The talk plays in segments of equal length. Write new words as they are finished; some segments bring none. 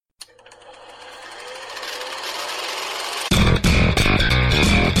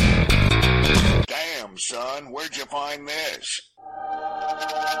son. Where'd you find this?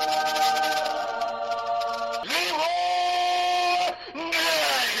 Leroy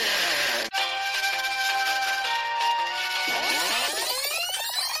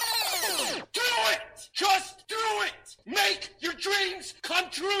Jenkins! Do it! Just do it! Make your dreams come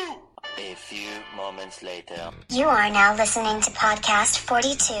true! A few moments later. You are now listening to Podcast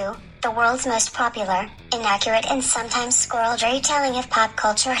 42, the world's most popular, inaccurate, and sometimes squirreled retelling of pop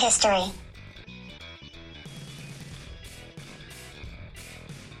culture history.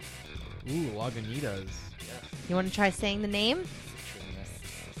 Ooh, Lagunitas. You want to try saying the name?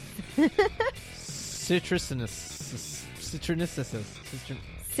 Citrusinicis. Citrusinicis.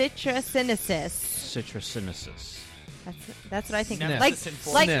 That's what I think.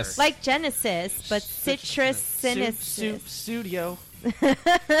 Sniff. Like Genesis, but citrusinicis. Studio.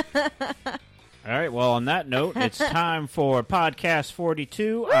 All right, well, on that note, it's time for Podcast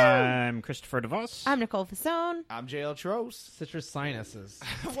 42. Woo! I'm Christopher DeVos. I'm Nicole Fasone. I'm JL Tros. Citrus sinuses.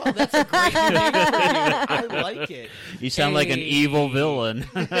 Well, that's a great name. I like it. You sound like an evil villain.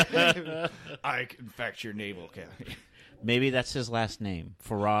 I infect your navel cavity. Maybe that's his last name.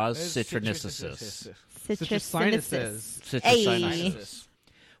 Faraz Citrusinicis. Citrus sinuses. Citrusinicis.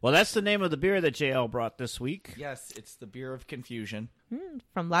 Well, that's the name of the beer that JL brought this week. Yes, it's the beer of confusion.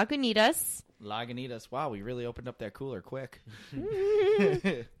 From Lagunitas. Lagunitas. Wow, we really opened up that cooler quick.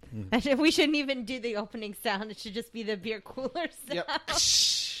 We shouldn't even do the opening sound. It should just be the beer cooler sound. Yep.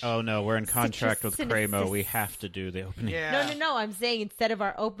 Oh, no, we're in contract with Citrusinicis. Cremo. We have to do the opening. Yeah. No. I'm saying instead of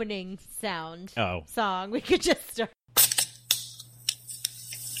our opening sound Oh. song, we could just start.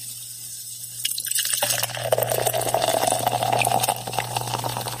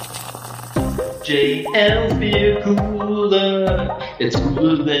 JL Beer Cooler, it's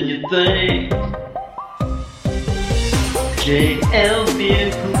cooler than you think. JL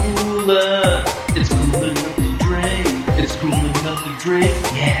Beer Cooler, it's cool enough to drink. It's cool enough to drink,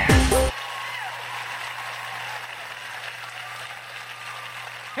 yeah.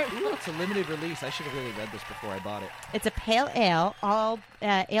 Ooh, it's a limited release. I should have really read this before I bought it. It's a pale ale, all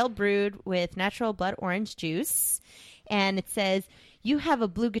ale brewed with natural blood orange juice. And it says, "You have a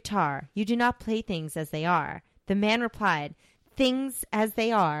blue guitar. You do not play things as they are." The man replied, "Things as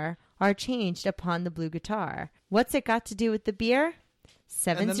they are changed upon the blue guitar. What's it got to do with the beer?"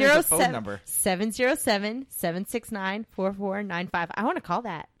 And then there's a phone 707 number. 707-769-4495. I want to call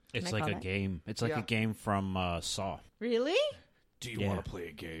that. Can It's I like call a that? game. It's like a game from Saw. Really? Do you Yeah. want to play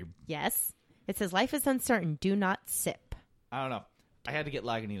a game? Yes. It says, "Life is uncertain. Do not sip." I don't know. I had to get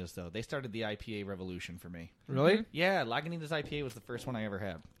Lagunitas, though. They started the IPA revolution for me. Really? Yeah, Lagunitas IPA was the first one I ever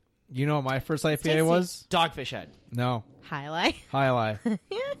had. You know what my first IPA Tasty. was? Dogfish Head. No. Highlight. Highlight.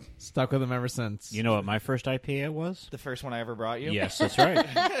 Stuck with them ever since. You know what my first IPA was? The first one I ever brought you? Yes, that's right.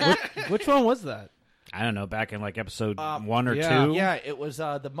 Which one was that? I don't know, back in like episode 1 or yeah. 2. Yeah, it was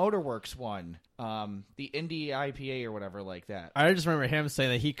the Motorworks one. The Indie IPA or whatever like that. I just remember him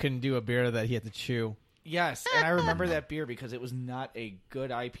saying that he couldn't do a beer that he had to chew. Yes, and I remember that beer because it was not a good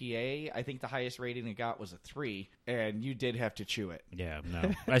IPA. I think the highest rating it got was a 3, and you did have to chew it. Yeah,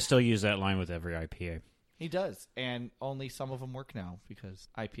 no. I still use that line with every IPA. He does, and only some of them work now because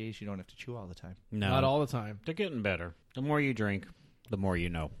IPAs you don't have to chew all the time. No. Not all the time. They're getting better. The more you drink, the more you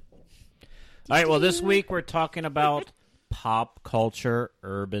know. All right, well, this week we're talking about pop culture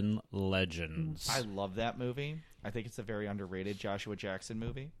urban legends. I love that movie. I think it's a very underrated Joshua Jackson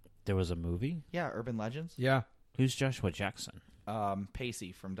movie. There was a movie? Yeah, Urban Legends. Yeah. Who's Joshua Jackson?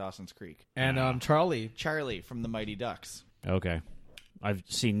 Pacey from Dawson's Creek. And Charlie. Charlie from the Mighty Ducks. Okay. I've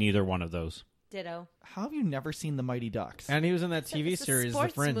seen neither one of those. Ditto. How have you never seen the Mighty Ducks? And he was in that TV It's a series, The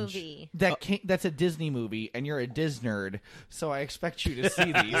sports Fringe. movie. That's a Disney movie, and you're a Disnerd, so I expect you to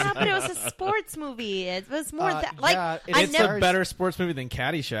see these. Yeah, but it was a sports movie. It was more like yeah, It's never. a better sports movie than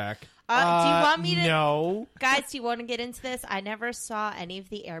Caddyshack. Do you want me to? No. Guys, do you want to get into this? I never saw any of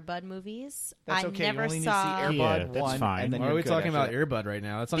the Air Bud movies. That's I okay. never You only saw. need to see Air Yeah, Bud that's 1, fine. and then Why are you're we good talking about after Earbud right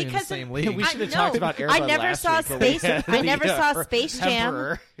now? That's not even the Because same of- league. We should have I talked know. about Air I Bud never last saw week, but we Space- had I never the, saw Space Jam.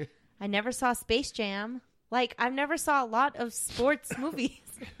 Emperor. I never saw Space Jam. Like, I've never saw a lot of sports movies.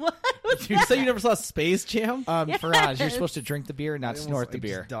 What was You said you never saw Space Jam? Faraz, you're supposed to drink the beer, not I snort the just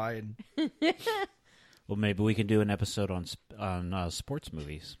beer. died. Well, maybe we can do an episode on sports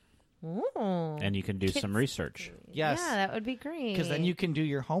movies, Ooh. and you can do some research. Yes, Yeah, that would be great. because then you can do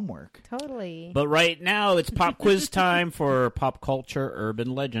your homework. Totally. But right now, it's pop quiz time for pop culture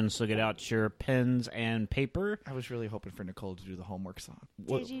urban legends. So get out your pens and paper. I was really hoping for Nicole to do the homework song.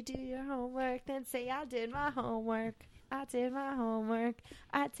 Did you do your homework? Then say, I did my homework. I did my homework.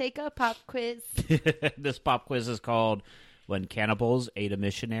 I take a pop quiz. This pop quiz is called When cannibals ate a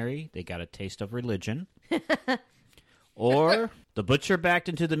missionary, they got a taste of religion. Or the butcher backed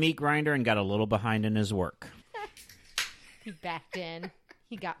into the meat grinder and got a little behind in his work. He backed in.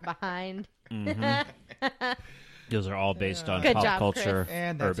 He got behind. Those are all based on Good pop job, culture,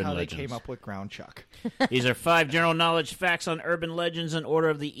 And that's urban how legends. they came up with ground chuck. These are 5 general knowledge facts on urban legends in order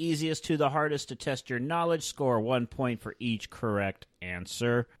of the easiest to the hardest to test your knowledge. Score 1 point for each correct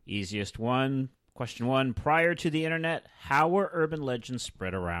answer. Easiest one. Question 1. Prior to the internet, how were urban legends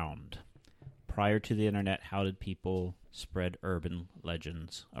spread around? Prior to the internet, how did people spread urban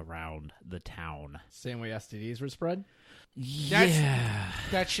legends around the town? Same way STDs were spread.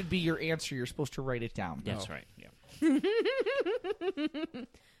 That should be your answer. You're supposed to write it down. That's though. right. Yeah.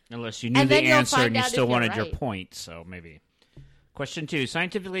 Unless you knew And the then you'll answer find and you out still if you're wanted your right. point, so maybe. Question 2.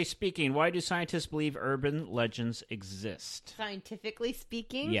 Scientifically speaking, why do scientists believe urban legends exist? Scientifically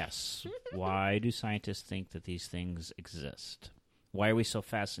speaking. Yes. Why do scientists think that these things exist? Why are we so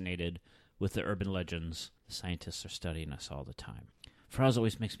fascinated with the urban legends? The scientists are studying us all the time. Froz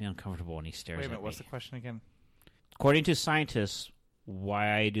always makes me uncomfortable when he stares Wait a at minute, me. what's the question again? According to scientists,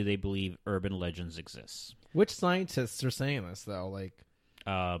 why do they believe urban legends exist? Which scientists are saying this though? Like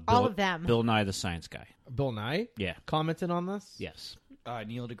All of them. Bill Nye the Science Guy. Bill Nye Yeah. commented on this. Yes.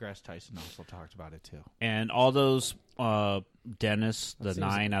 Neil deGrasse Tyson also talked about it, too. And all those dentists, the That seems-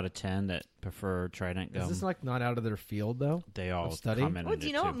 9 out of 10 that prefer Trident gum, Is this like not out of their field though? they all of study? commented Oh, do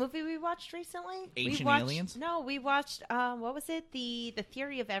you know it what too. movie we watched recently? Ancient we watched, Aliens? No, we watched. What was it? The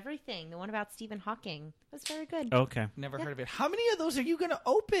Theory of Everything, the one about Stephen Hawking. It was very good. Okay. Never heard of it. How many of those are you going to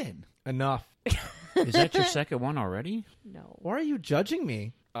open? Enough. Is that your second one already? No, Why are you judging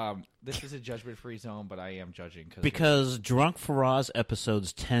me? This is a judgment-free zone, but I am judging. Because Drunk Faraz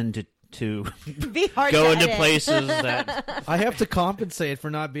episodes tend to be hard go to into edit. places that... I have to compensate for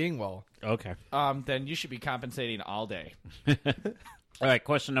not being well. Okay. then you should be compensating all day. All right,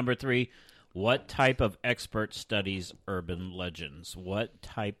 question number 3. What type of expert studies urban legends? What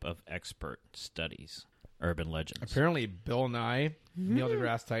type of expert studies urban legends? Apparently, Bill Nye, Neil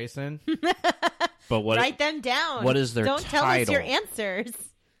deGrasse Tyson. But what, Write them down. what is their Don't tell us your title? answers.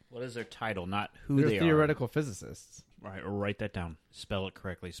 what is their title? Not who They're they theoretical physicists. are. Right, or write that down. Spell it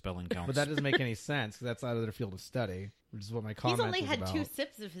correctly. Spelling counts. But that doesn't make any sense because that's out of their field of study, which is what my comment He's only was had about. 2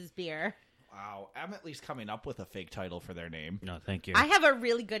 sips of his beer. Wow, I'm at least coming up with a fake title for their name. No, thank you. I have a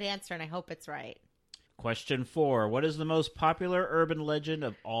really good answer, and I hope it's right. Question 4. What is the most popular urban legend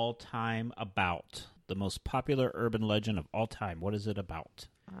of all time about? The most popular urban legend of all time. What is it about?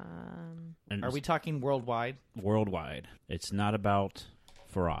 And Are we talking worldwide? worldwide? It's not about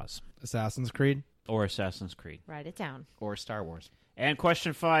Faraz Assassin's Creed. or Assassin's Creed. Write it down. Or Star Wars? And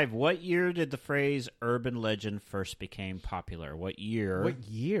question 5. What year did the phrase urban legend first became popular? What year What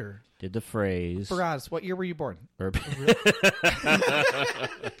year? did the phrase Faraz, what year were you born? urban...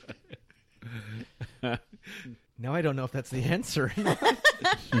 Now I don't know if that's the answer.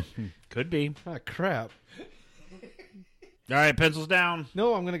 Could be. Ah, crap. All right, pencils down.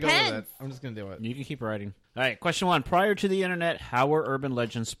 No, I'm going to go with Pens. it. I'm just going to do it. You can keep writing. All right, question 1. Prior to the internet, how were urban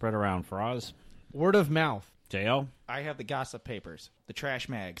legends spread around? Faraz? Word of mouth. JL? I have the gossip papers, the trash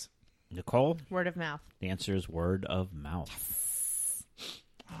mags. Nicole? Word of mouth. The answer is word of mouth.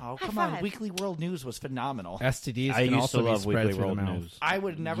 Oh, High come on. five. Weekly World News was phenomenal. STDs I can used also to be love spread Weekly through World the mouth. News. I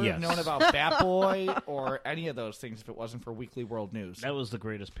would never Yes. have known about Bat Boy or any of those things if it wasn't for Weekly World News. That was the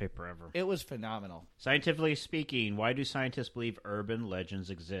greatest paper ever. It was phenomenal. Scientifically speaking, why do scientists believe urban legends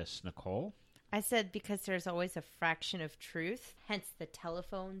exist? Nicole? I said because there's always a fraction of truth, hence the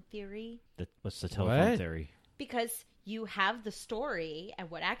telephone theory. What's the telephone What? theory? Because you have the story and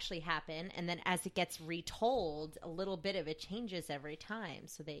what actually happened, and then as it gets retold, a little bit of it changes every time.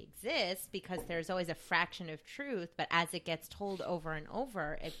 So they exist because there's always a fraction of truth, but as it gets told over and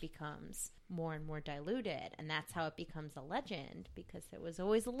over, it becomes more and more diluted. And that's how it becomes a legend, because there was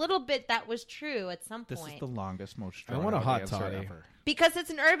always a little bit that was true at some This point. is the longest, most I want a drawn-out hot answer toddy. ever. Because it's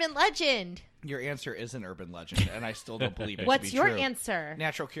an urban legend. Your answer is an urban legend, and I still don't believe it What's to be your true. answer?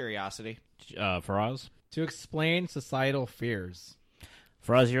 Natural curiosity. Faraz? To explain societal fears.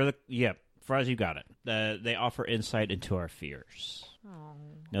 Faraz, Faraz, you got it. They offer insight into our fears. Oh.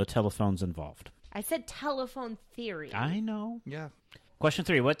 No telephones involved. I said telephone theory. I know. Yeah. Question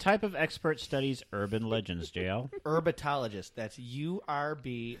 3. What type of expert studies urban legends, JL? Herbatologist. That's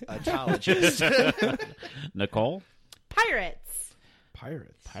URB-atologist. Nicole? Pirates.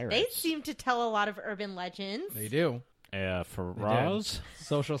 Pirates. They Pirates. seem to tell a lot of urban legends. They do. Faraz?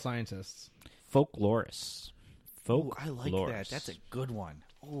 Social scientists. Folklorists. Ooh, I like that. Folklorists. That's a good one.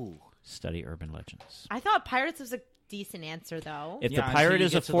 Ooh. Study urban legends. I thought pirates was a decent answer, though. If Yeah, the until pirate you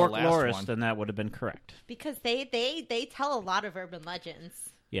is a get to the last folklorist, one. then that would have been correct. Because they tell a lot of urban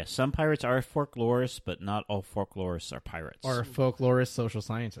legends. Yes, some pirates are folklorists, but not all folklorists are pirates. Or folklorist social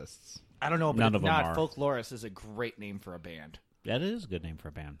scientists. I don't know, but None if of them not, are. Folklorist is a great name for a band. That is a good name for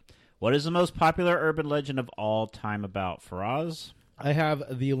a band. What is the most popular urban legend of all time about Faraz? I have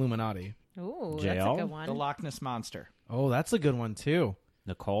the Illuminati. Ooh, that's JL? a good one. The Loch Ness Monster. Oh, that's a good one, too.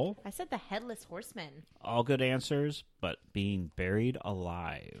 Nicole? I said the Headless Horseman. All good answers, but being buried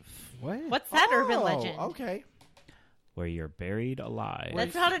alive. What? What's that urban legend? Okay. Where you're buried alive.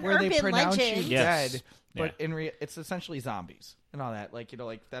 That's not an Where they urban pronounce legend. you Yes. dead, but it's essentially zombies and all that. Like,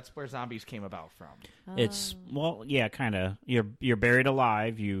 that's where zombies came about from. It's well, yeah, kind of. You're buried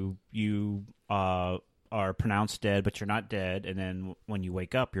alive. You are pronounced dead, but you're not dead. And then when you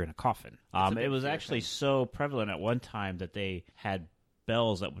wake up, you're in a coffin. It was actually so prevalent at one time that they had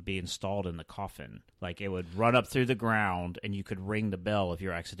bells that would be installed in the coffin. Like it would run up through the ground, and you could ring the bell if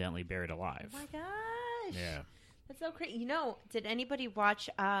you're accidentally buried alive. Oh my gosh. Yeah. That's so crazy. You know, did anybody watch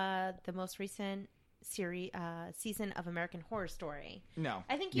the most recent season of American Horror Story? No.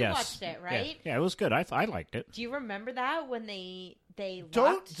 I think you Yes. watched it, right? Yeah, it was good. I liked it. Do you remember that when they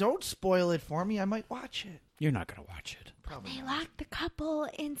locked... Don't spoil it for me. I might watch it. You're not gonna watch it. Probably. They locked the couple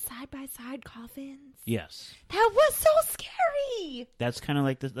in side-by-side coffins. Yes. That was so scary. That's kind of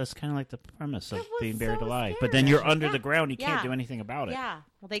like the premise of That was being buried so alive. scary. But then you're under Yeah. the ground. You can't Yeah. do anything about it. Yeah.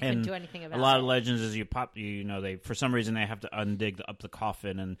 Well, they couldn't And do anything about it. a lot of legends is they for some reason they have to undig up the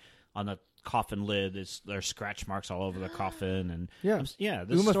coffin, and on the coffin lid there's scratch marks all over the coffin, and Yeah. This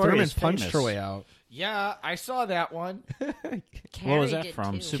Uma story Thurman is punched famous. her way out. Yeah, I saw that one. Carrie What was that did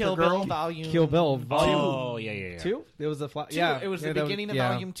from? too. Super- Kill Supergirl? Bill Volume Kill Bill Two. Oh yeah. Two? It was a Two. yeah. It was yeah, the that beginning of yeah.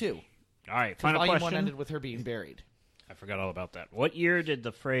 Volume 2. All right, 'Cause final Volume 1 question. ended with her being buried. I forgot all about that. What year did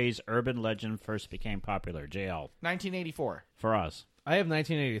the phrase urban legend first became popular? JL 1984. for us. I have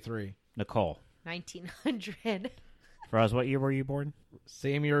 1983. Nicole 1900. for us. What year were you born?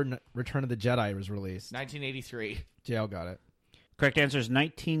 Same year Return of the Jedi was released. 1983. JL got it. Correct answer is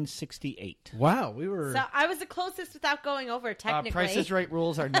 1968. Wow, we were. So I was the closest without going over, technically. Price is Right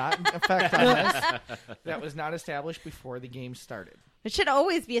rules are not in effect on this. That was not established before the game started. It should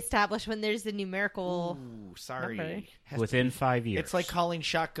always be established when there's a numerical... Ooh, sorry. Number. Has to Within be- 5 years. It's like calling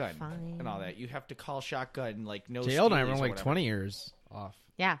shotgun Fine. and all that. You have to call shotgun like no JL and I steelies were or like whatever. 20 years off.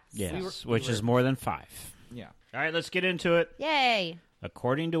 Yeah. yes, we which were- is more than 5. Yeah. All right, let's get into it. Yay.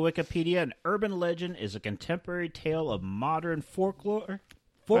 According to Wikipedia, an urban legend is a contemporary tale of modern folklore.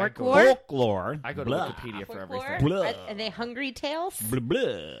 Folklore? Folklore. I go to Blah. Wikipedia for Folklore? everything. Blah. Are they Hungry Tales? Blah,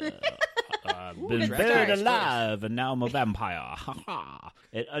 blah. Been good buried start. alive, and now I'm a vampire. Ha ha.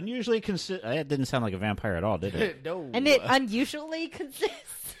 It unusually consists. It didn't sound like a vampire at all, did it? No. And it unusually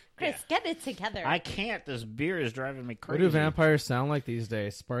consists... Chris, get it together. I can't. This beer is driving me What crazy. do vampires sound like these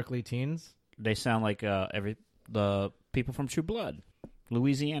days? Sparkly teens? They sound like the people from True Blood,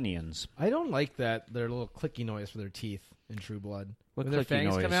 Louisianians. I don't like that. Their little clicky noise for their teeth in True Blood. What when their clicky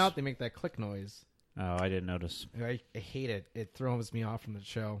fangs noise? come out, they make that click noise. Oh, I didn't notice. I hate it. It throws me off from the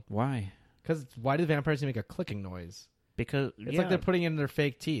show. Why? Because why do vampires make a clicking noise? Because It's like they're putting in their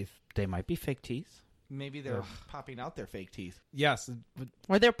fake teeth. they might be fake teeth. Maybe they're popping out their fake teeth. Yes, but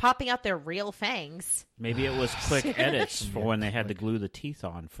Or they're popping out their real fangs. Maybe it was quick edits for when they had to glue the teeth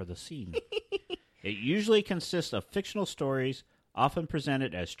on for the scene. It usually consists of fictional stories, often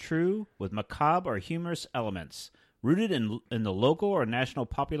presented as true, with macabre or humorous elements, rooted in the local or national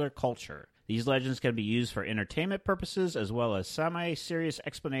popular culture. These legends can be used for entertainment purposes as well as semi-serious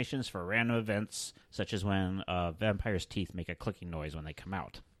explanations for random events, such as when a vampire's teeth make a clicking noise when they come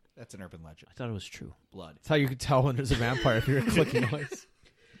out. That's an urban legend. I thought it was true. Blood. that's how you can tell when there's a vampire if you're a clicking noise.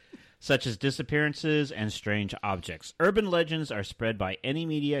 Such as disappearances and strange objects. Urban legends are spread by any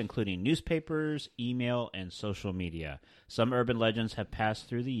media, including newspapers, email, and social media. Some urban legends have passed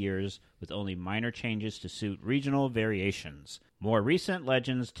through the years with only minor changes to suit regional variations. More recent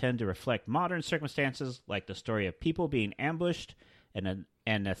legends tend to reflect modern circumstances, like the story of people being ambushed and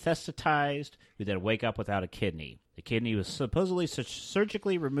anesthetized who then wake up without a kidney. The kidney was supposedly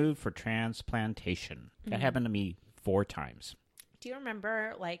surgically removed for transplantation. That happened to me 4 times. Do you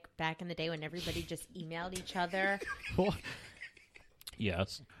remember, like, back in the day when everybody just emailed each other?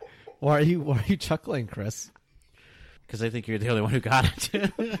 Yes. Why are you chuckling, Chris? Because I think you're the only one who got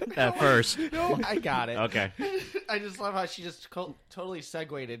it at first. No, I got it. Okay. I just love how she just totally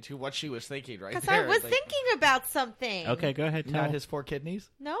segued into what she was thinking right Because there. I was It's like, thinking about something. Okay, go ahead. Tell. Not his 4 kidneys?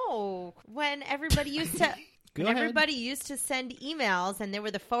 No. When everybody used to... Go And ahead. everybody used to send emails, and there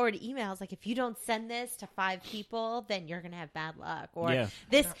were the forward emails like, if you don't send this to 5 people, then you're going to have bad luck, or Yeah.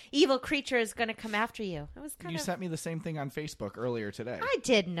 this evil creature is going to come after you. It was kind You of. sent me the same thing on Facebook earlier today. I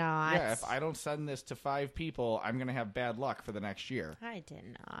did not. Yeah, if I don't send this to 5 people, I'm going to have bad luck for the next year. I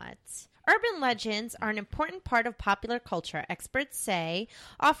did not. Urban legends are an important part of popular culture, experts say,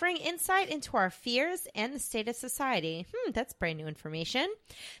 offering insight into our fears and the state of society. That's brand new information.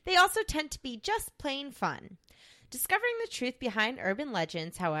 They also tend to be just plain fun. Discovering the truth behind urban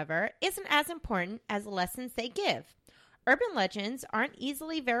legends, however, isn't as important as the lessons they give. Urban legends aren't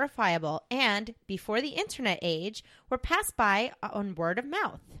easily verifiable and, before the internet age, were passed by on word of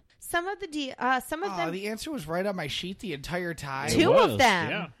mouth. Some of them The answer was right on my sheet the entire time. It Two was, of them,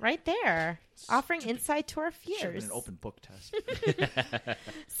 yeah. right there, offering insight to our Should have fears. been an open book test.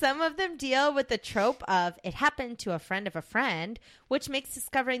 Some of them deal with the trope of it happened to a friend of a friend, which makes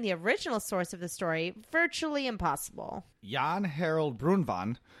discovering the original source of the story virtually impossible. Jan Harold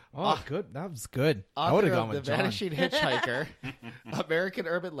Brunvan, Oh, good. That was good. I would author have gone of with The John. Vanishing Hitchhiker, American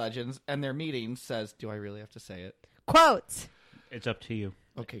Urban Legends, and Their Meetings, says, do I really have to say it? Quote, It's up to you.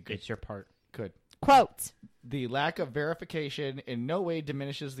 Okay, good. It's your part. Good. quote, The lack of verification in no way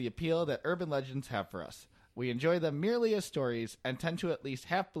diminishes the appeal that urban legends have for us. We enjoy them merely as stories and tend to at least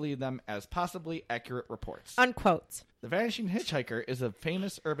half believe them as possibly accurate reports. unquote. The Vanishing Hitchhiker is a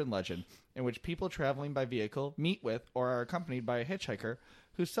famous urban legend in which people traveling by vehicle meet with or are accompanied by a hitchhiker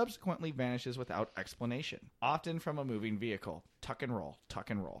who subsequently vanishes without explanation, often from a moving vehicle. Tuck and roll, tuck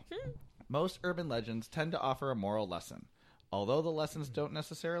and roll. Most urban legends tend to offer a moral lesson, although the lessons don't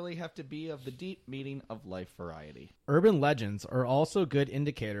necessarily have to be of the deep meaning of life variety. Urban legends are also good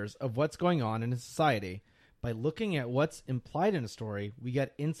indicators of what's going on in a society. By looking at what's implied in a story, we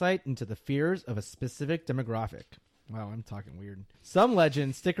get insight into the fears of a specific demographic. Wow, I'm talking weird. Some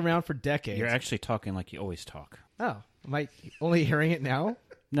legends stick around for decades. You're actually talking like you always talk. Oh, am I only hearing it now?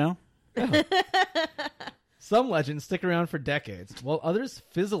 No? Some legends stick around for decades, while others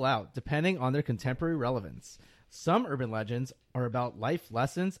fizzle out depending on their contemporary relevance. Some urban legends are about life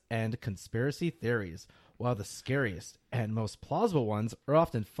lessons and conspiracy theories, while the scariest and most plausible ones are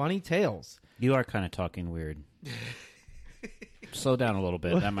often funny tales. You are kind of talking weird. Slow down a little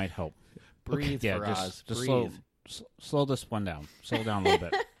bit. That might help. Breathe, Yeah, Faraz, just breathe. slow this one down. Slow down a little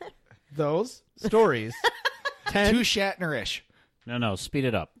bit. Those stories tend Too Shatner-ish. No, speed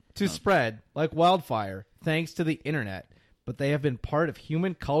it up. to spread like wildfire thanks to the internet, but they have been part of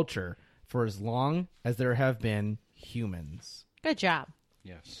human culture for as long as there have been humans. Good job.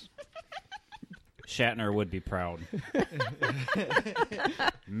 Yes. Shatner would be proud.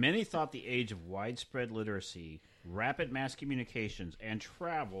 Many thought the age of widespread literacy, rapid mass communications, and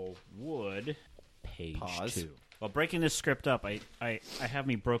travel would... Page Pause. 2. Well, breaking this script up, I have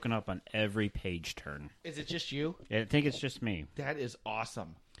me broken up on every page turn. Is it just you? I think it's just me. That is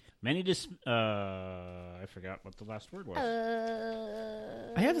awesome. Many I forgot what the last word was.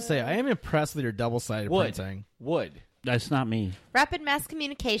 I have to say, I am impressed with your double-sided printing. Wood. That's not me. Rapid mass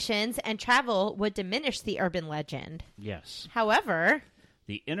communications and travel would diminish the urban legend. Yes. However,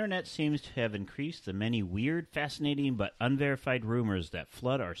 The internet seems to have increased the many weird, fascinating, but unverified rumors that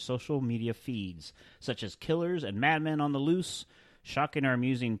flood our social media feeds, such as killers and madmen on the loose, shocking or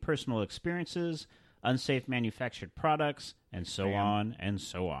amusing personal experiences, unsafe manufactured products, and so on and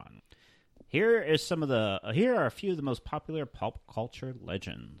so on. Here are a few of the most popular pop culture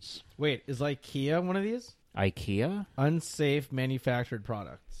legends. Wait, is IKEA one of these? IKEA? Unsafe manufactured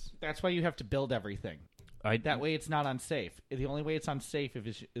products. That's why you have to build everything. That way it's not unsafe. The only way it's unsafe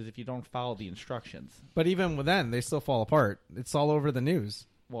is if you don't follow the instructions. But even with then, they still fall apart. It's all over the news.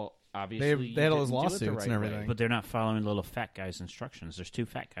 Well, obviously They had all you those didn't do it the lawsuits right and way. everything. But they're not following little fat guy's instructions. There's 2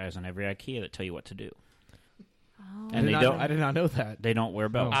 fat guys on every IKEA that tell you what to do. And I did not know that. They don't wear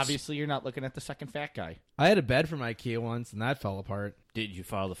belts. Obviously, you're not looking at the second fat guy. I had a bed from IKEA once, and that fell apart. Did you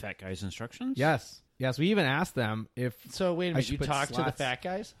follow the fat guy's instructions? Yes. We even asked them if... So wait a I minute, should you put talked to the slats. fat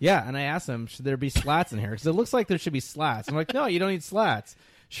guys? Yeah, and I asked them, should there be slats in here? Because it looks like there should be slats. I'm like, no, you don't need slats.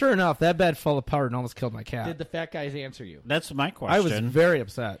 Sure enough, that bed fell apart and almost killed my cat. Did the fat guys answer you? That's my question. I was very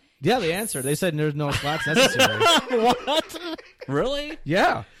upset. Yeah, they answered. They said there's no slats necessary. What? Really?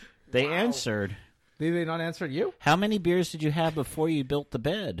 Yeah. They answered. Did they not answer you? How many beers did you have before you built the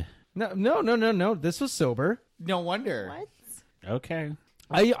bed? No. This was sober. No wonder. what? Okay.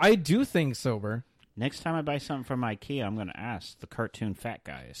 I do things sober. Next time I buy something from IKEA, I'm going to ask the cartoon fat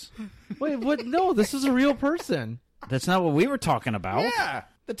guys. Wait, what? No, this is a real person. That's not what we were talking about. Yeah,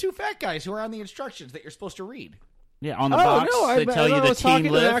 the 2 fat guys who are on the instructions that you're supposed to read. Yeah, on the box, they tell you I the was talking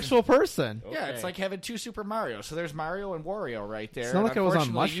team to an live. actual person. Yeah, it's like having two Super Mario. So there's Mario and Wario right there. It's not like I was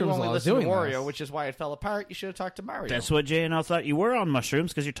on mushrooms You only while I was listened to doing Wario, this. which is why it fell apart. You should have talked to Mario. That's what JNL thought you were on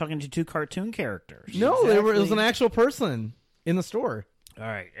mushrooms because you're talking to two cartoon characters. No, it was Exactly. an actual person in the store. All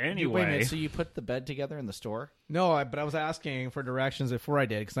right. Wait a Anyway, minute, so you put the bed together in the store? No, but I was asking for directions before I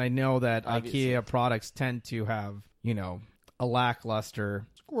did because I know that Obviously. IKEA products tend to have, a lackluster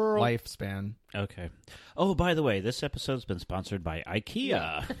lifespan. okay. Oh, by the way, this episode's been sponsored by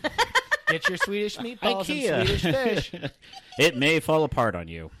IKEA. Get your Swedish meatballs IKEA. and Swedish fish. It may fall apart on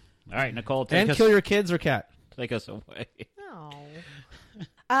you. All right, Nicole, take And us kill your kids or cat. take us away. Oh.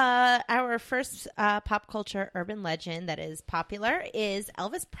 Our first pop culture urban legend that is popular is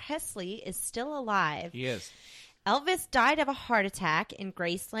Elvis Presley is still alive. He is. Elvis died of a heart attack in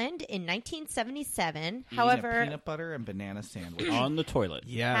Graceland in 1977. Eating a However, peanut butter and banana sandwich. On the toilet.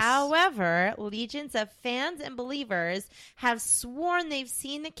 Yes. However, legions of fans and believers have sworn they've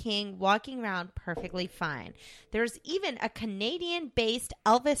seen the king walking around perfectly fine. There's even a Canadian-based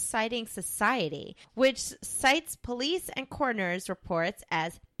Elvis Sighting Society, which cites police and coroners' reports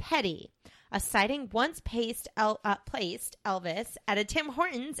as petty. A sighting once placed Elvis at a Tim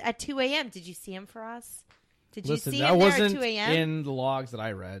Hortons at 2 a.m. Did you see him for us? Did you Listen, see that him there at wasn't 2 a.m.? in the logs that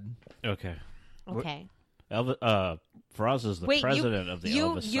I read. Okay. Okay. Elvis, Faraz is the president of the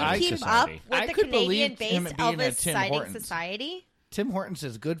Elvis you Sighting keep Society. up with I the could believe him Canadian-based being at Elvis Tim Sighting Hortons. Society? Tim Hortons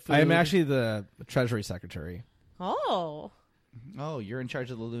is good food. I am actually the Treasury Secretary. Oh. Oh, you're in charge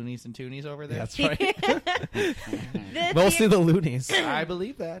of the loonies and toonies over there? That's right. The Mostly the loonies. I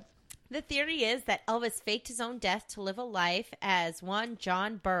believe that. The theory is that Elvis faked his own death to live a life as one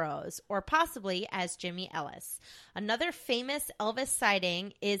John Burroughs, or possibly as Jimmy Ellis. Another famous Elvis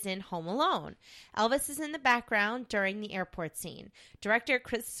sighting is in Home Alone. Elvis is in the background during the airport scene. Director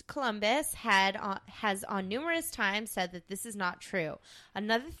Chris Columbus has on numerous times said that this is not true.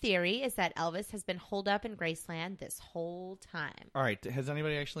 Another theory is that Elvis has been holed up in Graceland this whole time. All right. Has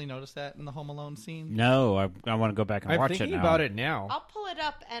anybody actually noticed that in the Home Alone scene? No, I want to go back and I'm watch it thinking now. about it now. I'll pull it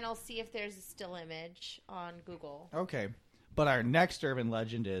up and I'll see if there's a still image on Google. Okay. But our next urban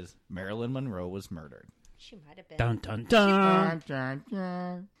legend is Marilyn Monroe was murdered. She might have been. Dun, dun,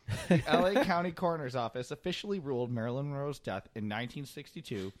 dun. The LA County Coroner's Office officially ruled Marilyn Monroe's death in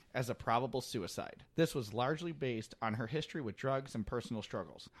 1962 as a probable suicide. This was largely based on her history with drugs and personal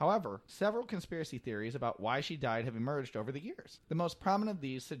struggles. However, several conspiracy theories about why she died have emerged over the years. The most prominent of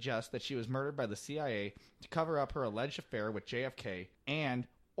these suggest that she was murdered by the CIA to cover up her alleged affair with JFK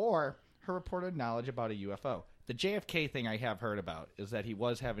or her reported knowledge about a UFO. The JFK thing I have heard about is that he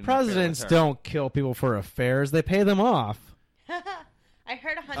was having Presidents an affair with her. don't kill people for affairs. They pay them off. I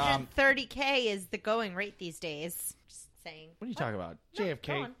heard 130K is the going rate these days. Just saying. What are you talking about? No, go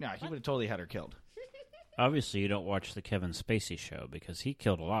JFK? on. No, he would have totally had her killed. Obviously, you don't watch the Kevin Spacey show because he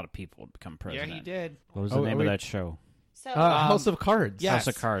killed a lot of people to become president. Yeah, he did. What was the Oh, name are of we- that show? So, House of Cards. Yes.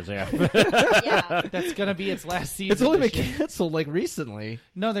 House of Cards, yeah. yeah. That's going to be its last season. It's only been this year. canceled recently.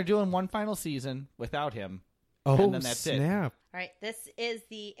 No, they're doing one final season without him. Oh, And then that's it. snap. All right, this is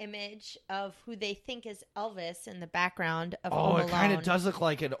the image of who they think is Elvis in the background of Oh, Home it kind of Alone. does look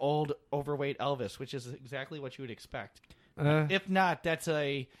like an old, overweight Elvis, which is exactly what you would expect. Uh, If not, that's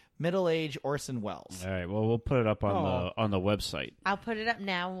a middle-aged Orson Welles. All right, well, we'll put it up on the website. I'll put it up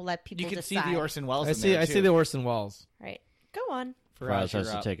now and we'll let people You can decide. see the Orson Welles. I in see. there, I too. see the Orson Welles. All right, go on. Faraz Faraz, has you're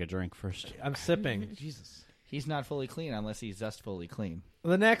to up. take a drink first. I'm sipping. Jesus. He's not fully clean unless he's zestfully clean.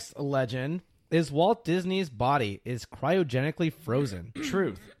 The next legend is Walt Disney's body is cryogenically frozen.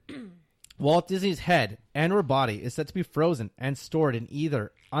 Truth. Walt Disney's head and or body is said to be frozen and stored in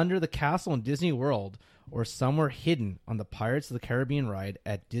either under the castle in Disney World or somewhere hidden on the Pirates of the Caribbean ride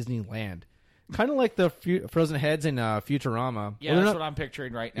at Disneyland. Kind of like the frozen heads in Futurama. Yeah, Well, that's they're what I'm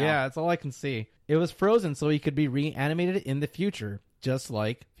picturing right now. Yeah, that's all I can see. It was frozen so he could be reanimated in the future, just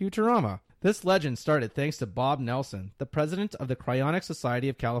like Futurama. This legend started thanks to Bob Nelson, the president of the Cryonic Society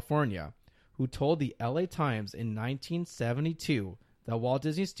of California, who told the LA Times in 1972 that Walt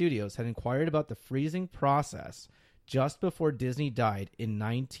Disney Studios had inquired about the freezing process just before Disney died in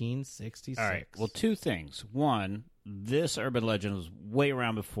 1966. All right, well, two things. One, this urban legend was way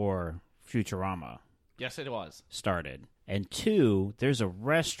around before Futurama Yes, it was. started. And two, there's a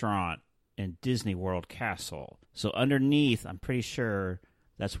restaurant in Disney World Castle. So underneath, I'm pretty sure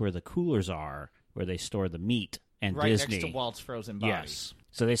that's where the coolers are, where they store the meat and Right Disney. next to Walt's frozen body. Yes.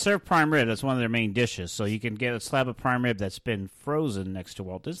 So they serve prime rib. That's one of their main dishes. So you can get a slab of prime rib that's been frozen next to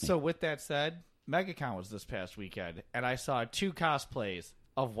Walt Disney. So with that said, MegaCon was this past weekend, and I saw 2 cosplays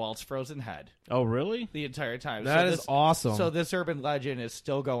of Walt's frozen head oh, really? the entire time. That is awesome. So this urban legend is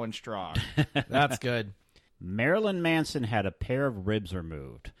still going strong. That's good. Marilyn Manson had a pair of ribs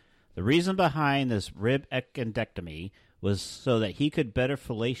removed. The reason behind this rib appendectomy was so that he could better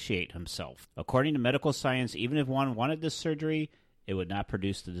fellatiate himself. According to medical science, even if one wanted this surgery, it would not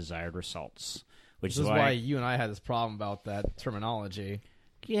produce the desired results. Which This is why you and I had this problem about that terminology.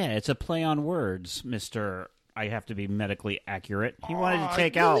 Yeah, it's a play on words, Mr. I have to be medically accurate. He wanted to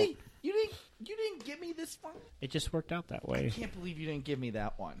take out... You didn't give me this one? It just worked out that way. I can't believe you didn't give me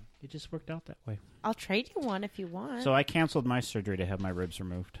that one. It just worked out that way. I'll trade you one if you want. So I canceled my surgery to have my ribs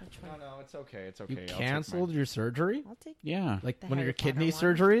removed. No, it's okay. It's okay. You I'll take canceled your surgery? I'll take Yeah. Like The one of Harry your Potter kidney one?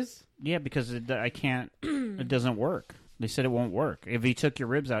 surgeries? Yeah, because I can't... it doesn't work. They said it won't work. If you took your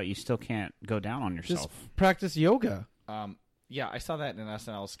ribs out, you still can't go down on Just yourself. practice yoga. Yeah, I saw that in an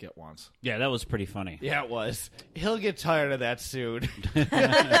SNL skit once. Yeah, that was pretty funny. Yeah, it was. He'll get tired of that soon.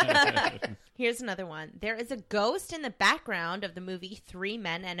 Here's another one. There is a ghost in the background of the movie 3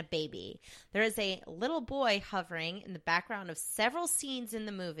 Men and a Baby. There is a little boy hovering in the background of several scenes in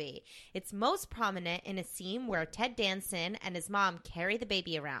the movie. It's most prominent in a scene where Ted Danson and his mom carry the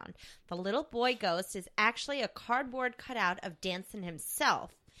baby around. The little boy ghost is actually a cardboard cutout of Danson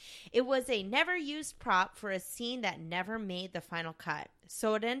himself. It was a never-used prop for a scene that never made the final cut,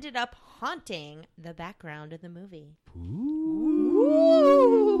 so it ended up haunting the background of the movie.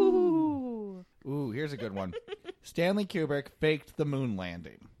 Ooh, here's a good one. Stanley Kubrick faked the moon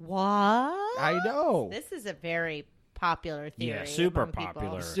landing. What? I know. This is a very popular theory. Yeah, super among people.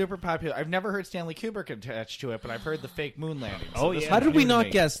 popular. Super popular. I've never heard Stanley Kubrick attached to it, but I've heard the fake moon landing. Oh, this yeah. How one's did we new to not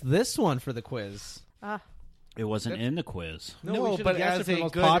me. guess this one for the quiz? It wasn't in the quiz. No, No, we should've but guessed it as for the a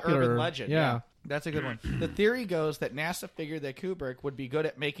most good popular- urban legend. yeah. That's a good one. The theory goes that NASA figured that Kubrick would be good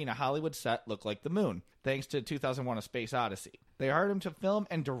at making a Hollywood set look like the moon, thanks to 2001: A Space Odyssey. They hired him to film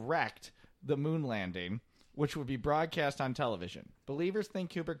and direct the moon landing, which would be broadcast on television. Believers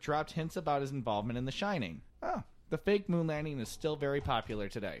think Kubrick dropped hints about his involvement in The Shining. Oh, the fake moon landing is still very popular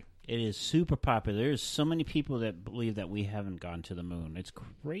today. It is super popular. There's so many people that believe that we haven't gone to the moon. It's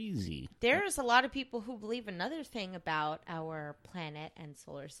crazy. There's a lot of people who believe another thing about our planet and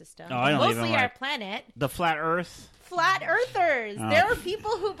solar system. Oh, I don't Mostly even our like- planet. The flat Earth? Flat earthers. Oh. There are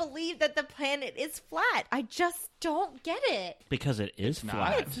people who believe that the planet is flat. I just don't get it. Because it is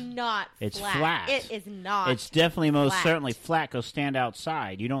flat. It's not It's flat. flat. It is not. It's definitely most flat. certainly flat. Go stand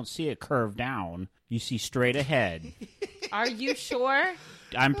outside. You don't see it curve down. You see straight ahead. Are you sure?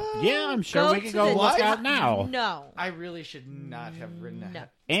 I'm sure Go we can to go the- look out now. No. I really should not have written No.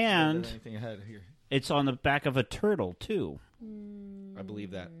 And anything ahead here. it's on the back of a turtle too. I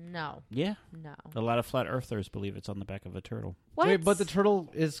believe that. No. Yeah. No. A lot of flat earthers believe it's on the back of a turtle. What? Wait, but the turtle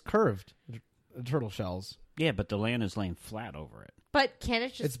is curved. The turtle shells. Yeah, but the land is laying flat over it. But can it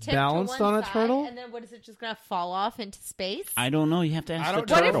just It's tip balanced to one on a side, turtle? And then what is it just going to fall off into space? I don't know. You have to ask I the don't-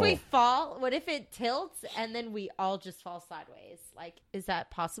 turtle. What if we fall? What if it tilts and then we all just fall sideways? Like, is that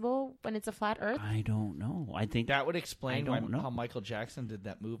possible when it's a flat Earth? I don't know. I think That would explain I don't know. how Michael Jackson did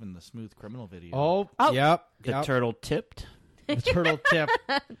that move in the Smooth Criminal video. Oh. Yep. the yep. turtle tipped. The turtle tip.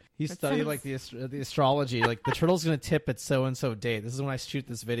 He studied sounds- like the astrology. Like the turtle's gonna tip at so and so date. This is when I shoot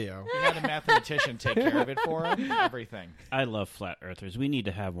this video. He had a mathematician take care of it for him. Everything. I love flat earthers. We need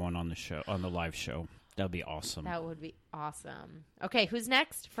to have one on the show, on the live show. That would be awesome. That would be awesome. Okay, who's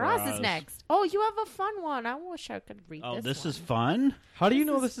next? Faraz is Faraz. next. Oh, you have a fun one. I wish I could read Oh, this. this one. is fun? How do you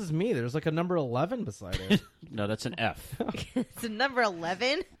know this is me? There's like a number 11 beside it. No, that's an F. It's number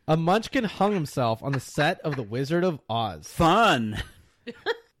 11. A munchkin hung himself on the set of The Wizard of Oz. Fun.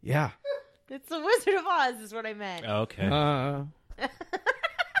 Yeah. It's the Wizard of Oz, is what I meant. Okay.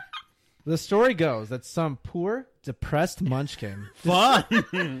 The story goes that some poor, depressed munchkin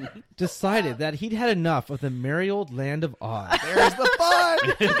Fun. decided that he'd had enough of the merry old land of Oz. There's the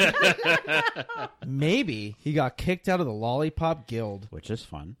fun. Maybe he got kicked out of the Lollipop Guild, Which is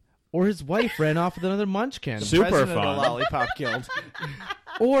fun. or his wife ran off with another munchkin, Super President of fun. the Lollipop Guild.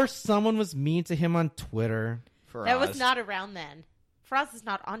 or someone was mean to him on Twitter. For That was Oz. not around then. Faraz is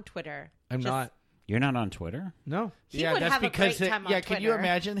not on Twitter. I'm Just- not. You're not on Twitter? No. He would have a great time on can you Twitter.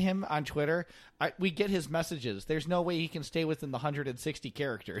 imagine him on Twitter? We get his messages. There's no way he can stay within the 160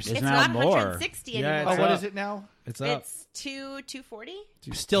 characters. It's It's now not more. 160 Yeah, anymore. Oh, it's what up. is it now? It's up. It's 240.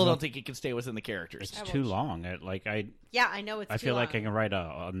 Still don't think he can stay within the characters. It's too long. Yeah, I know it's I too feel like I long. can write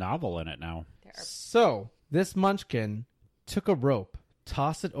a novel in it now. So, this munchkin took a rope,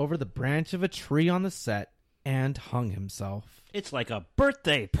 tossed it over the branch of a tree on the set, and hung himself. It's like a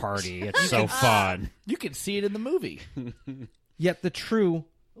birthday party. It's so fun. You can see it in the movie. Yet the true,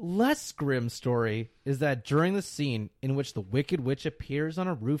 less grim story is that during the scene in which the Wicked Witch appears on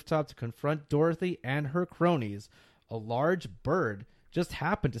a rooftop to confront Dorothy and her cronies, a large bird just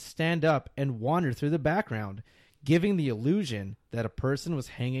happened to stand up and wander through the background, giving the illusion that a person was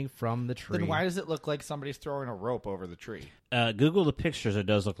hanging from the tree. Then why does it look like somebody's throwing a rope over the tree? Google the pictures. It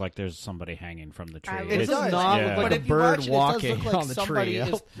does look like there's somebody hanging from the tree. I It would- does does. not Yeah. look But like a if you watch bird it, walking it does look like on the somebody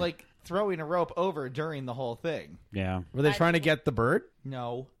tree. is like throwing a rope over during the whole thing. Yeah. Were they trying to get the bird?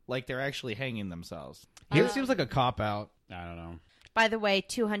 No, like they're actually hanging themselves. Here it seems like a cop-out. I don't know. By the way,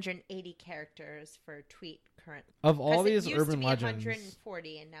 280 characters for a tweet current. Of all 'Cause it these used to urban be legends,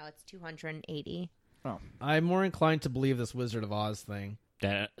 140, and now it's 280. Oh, I'm more inclined to believe this Wizard of Oz thing.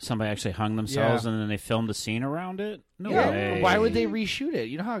 That somebody actually hung themselves Yeah. and then they filmed a scene around it? No yeah. way. Why would they reshoot it?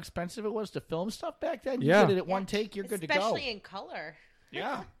 You know how expensive it was to film stuff back then. You Yeah. did it at one take, you're good to go. Especially in color.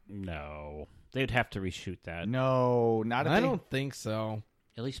 Yeah. No. They'd have to reshoot that. No, not if I they- don't think so.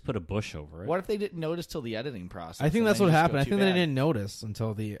 At least put a bush over it. What if they didn't notice till the editing process? I think and that's then what you just happened. go I too think they bad? didn't notice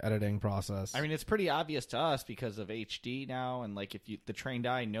until the editing process. I mean, it's pretty obvious to us because of HD now, and like if you, the trained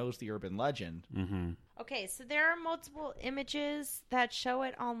eye knows the urban legend. Mm-hmm. Okay, so there are multiple images that show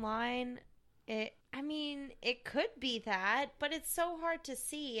it online. It could be that, but it's so hard to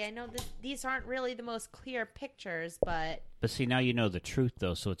see. I know that these aren't really the most clear pictures, but But see, now you know the truth,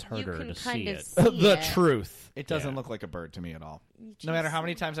 though, so it's you harder can to kind see of it. see the it. truth. It doesn't Yeah. look like a bird to me at all. You No matter just- how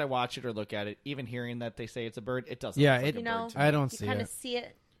many times I watch it or look at it, even hearing that they say it's a bird, it doesn't. Yeah, look like it- a You know, bird to me. I don't you see kind it. of see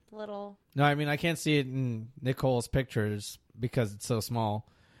it a little. No, I mean I can't see it in Nicole's pictures because it's so small.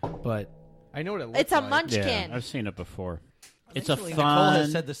 But I know what it looks It's a like. munchkin. Yeah, I've seen it before. It's a Actually, fun. Nicole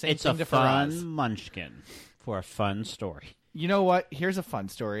has said the same it's thing a to fun Faraz. munchkin for a fun story. You know what? Here's a fun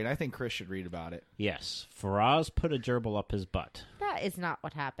story, and I think Chris should read about it. Yes, Faraz put a gerbil up his butt. That is not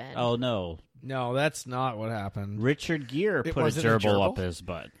what happened. Oh no, No, that's not what happened. Richard Gere It put a wasn't a gerbil gerbil? up his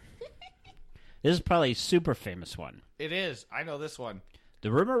butt. This is probably a super famous one. It is. I know this one.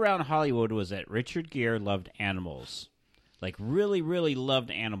 The rumor around Hollywood was that Richard Gere loved animals. Like, really, really loved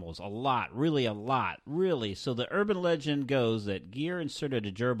animals. A lot. Really, a lot. Really. So the urban legend goes that Gere inserted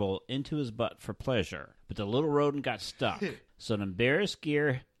a gerbil into his butt for pleasure. But the little rodent got stuck. So an embarrassed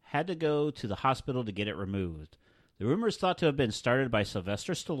Gere had to go to the hospital to get it removed. The rumor is thought to have been started by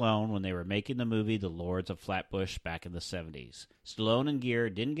Sylvester Stallone when they were making the movie The Lords of Flatbush back in the 70s. Stallone and Gere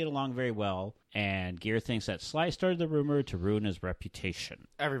didn't get along very well, and Gere thinks that Sly started the rumor to ruin his reputation.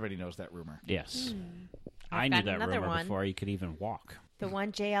 Everybody knows that rumor. Yes. I've I knew got that another rumor one. before you could even walk. The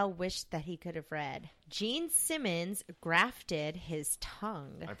one JL wished that he could have read. Gene Simmons grafted his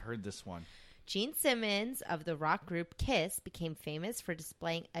tongue. I've heard this one. Gene Simmons of the rock group Kiss became famous for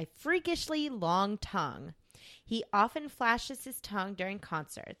displaying a freakishly long tongue. He often flashes his tongue during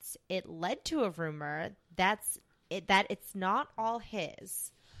concerts. It led to a rumor that it's not all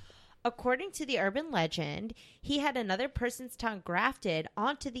his. According to the urban legend, he had another person's tongue grafted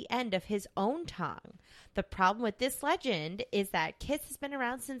onto the end of his own tongue. The problem with this legend is that Kiss has been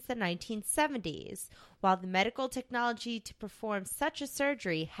around since the 1970s, while the medical technology to perform such a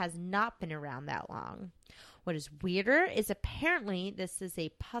surgery has not been around that long. What is weirder is apparently this is a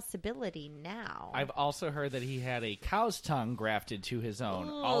possibility now. I've also heard that he had a cow's tongue grafted to his own.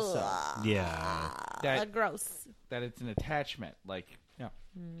 Also, Yeah. that Gross. that it's an attachment. Like, yeah.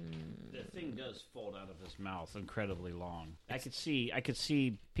 The thing does fold out of his mouth incredibly long. I could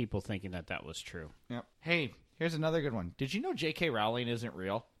see people thinking that was true. Yep. Hey, here's another good one. Did you know J.K. Rowling isn't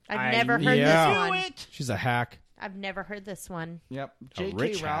real? I've never heard Yeah. this one. She's a hack. I've never heard this one. Yep. rich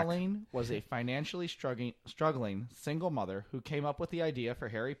J.K. hack. Rowling was a financially struggling single mother who came up with the idea for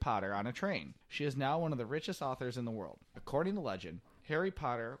Harry Potter on a train. She is now one of the richest authors in the world. According to legend, Harry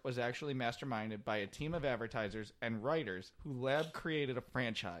Potter was actually masterminded by a team of advertisers and writers who lab created a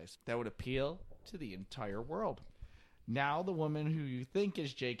franchise that would appeal to the entire world. Now the woman who you think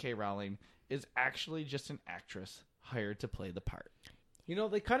is J.K. Rowling is actually just an actress hired to play the part. You know,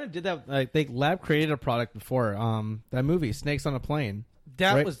 they kind of did that. Like, they lab created a product before. That movie, Snakes on a Plane.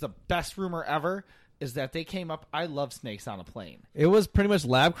 That Right. was the best rumor ever, is that they came up. I love Snakes on a Plane. It was pretty much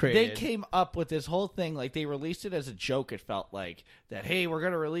lab created. They came up with this whole thing, like they released it as a joke. It felt like that, hey, we're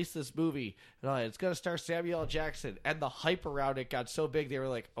going to release this movie. It's going to star Samuel L. Jackson. And the hype around it got so big, they were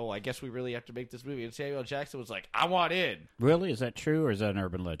like, oh, I guess we really have to make this movie. And Samuel L. Jackson was like, I want in. Really? Is that true, or is that an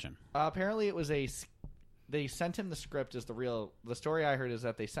urban legend? Apparently, it was they sent him the script. The story I heard is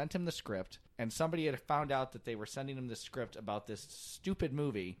that they sent him the script, and somebody had found out that they were sending him this script about this stupid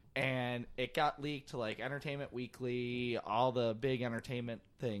movie, and it got leaked to like Entertainment Weekly, all the big entertainment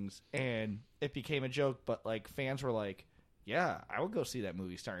things, and it became a joke. But like fans were like, "Yeah, I would go see that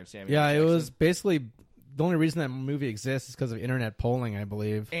movie starring Samuel." Yeah, L. it Jackson." was basically the only reason that movie exists is because of internet polling, I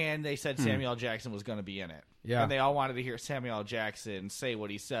believe. And they said Samuel L. Jackson was going to be in it. Yeah. And they all wanted to hear Samuel L. Jackson say what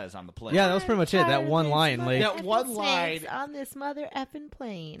he says on the plane. Yeah, that was pretty much it. That one line, like That one line. on this mother effing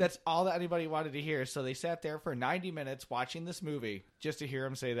plane. That's all that anybody wanted to hear. So they sat there for 90 minutes watching this movie just to hear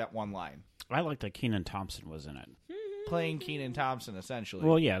him say that one line. I like that Kenan Thompson was in it. Playing Kenan Thompson, essentially.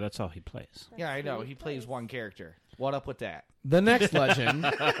 Well, yeah, that's all he plays. yeah, I know. He plays one character. What up with that? the next legend.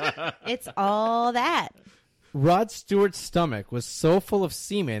 It's all that. Rod Stewart's stomach was so full of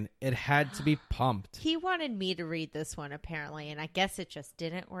semen it had to be pumped. He wanted me to read this one, apparently, and I guess it just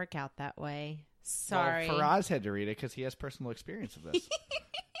didn't work out that way. Sorry. Well, Faraz had to read it because he has personal experience of this.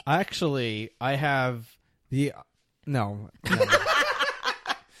 Actually, I have the no.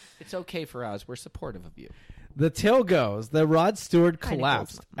 It's okay, Faraz. We're supportive of you. The tale goes that Rod Stewart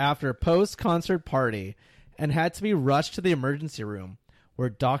collapsed after a post-concert party and had to be rushed to the emergency room, where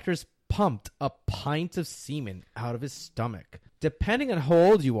doctors pumped a pint of semen out of his stomach. Depending on how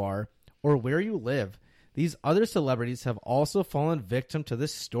old you are or where you live, these other celebrities have also fallen victim to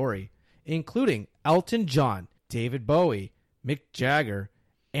this story, including Elton John, David Bowie, Mick Jagger,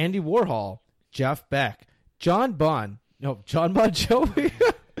 Andy Warhol, Jeff Beck, John Bon Jovi.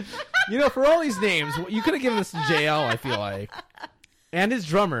 You know, for all these names, you could have given this to JL, I feel like. And his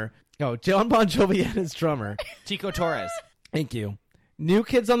drummer. No, John Bon Jovi and his drummer. Tico Torres. Thank you. New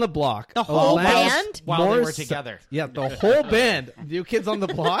Kids on the Block. The whole Alanis band? While they were Morissette. together. Yeah, the whole band. New Kids on the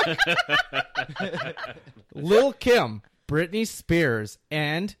Block. Lil Kim, Britney Spears,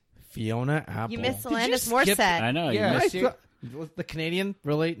 and Fiona Apple. You missed Did you Alanis skip- Morissette. I know. Yeah, you I missed you- thought- was the Canadian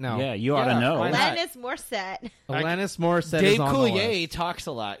really? No. Yeah, you ought Yeah, to know. why not? Alanis Morissette. Alanis Morissette Dave is on the Coulier list. talks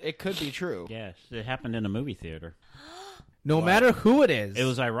a lot. It could be true. Yes, it happened in a movie theater. No matter who it is, It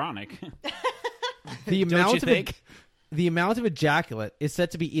was ironic. the Don't amount you of think? the amount of ejaculate is said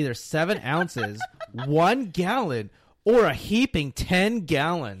to be either 7 ounces, 1 gallon, or a heaping 10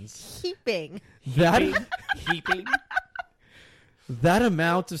 gallons. Keeping. Heaping. That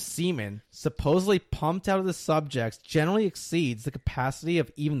amount of semen supposedly pumped out of the subjects generally exceeds the capacity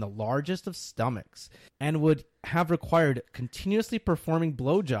of even the largest of stomachs and would have required continuously performing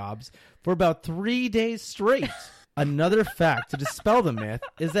blowjobs for about 3 days straight. Another fact to dispel the myth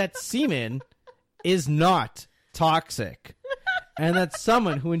is that semen is not toxic, and that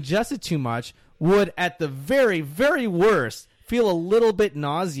someone who ingested too much would, at the very, very worst, feel a little bit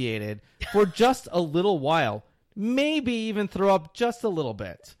nauseated for just a little while. Maybe even throw up just a little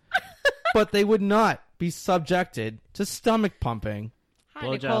bit. But they would not be subjected to stomach pumping. Hi,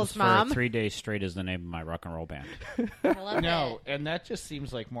 Blowjobs Nicole's for mom. 3 days straight is the name of my rock and roll band. I love No, and that just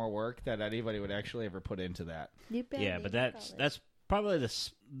seems like more work that anybody would actually ever put into that. it. Yeah, but that's probably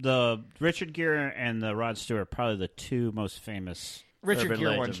the Richard Gere and the Rod Stewart, probably the two most famous Richard urban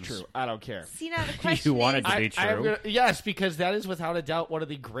Gere one's legends. true. I don't care. See, now the question You wanted is, to be true. Yes, because that is without a doubt one of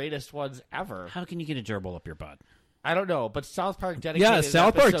the greatest ones ever. How can you get a gerbil up your butt? I don't know, but South Park dedicated an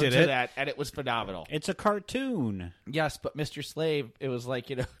South Park episode did to it. that, and it was phenomenal. It's a cartoon. Yes, but Mr. Slave, it was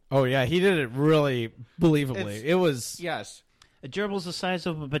like, Oh, yeah, he did it really believably. It was... yes. A gerbil's the size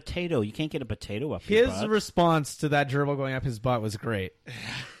of a potato. You can't get a potato up your His butt. response to that gerbil going up his butt was great.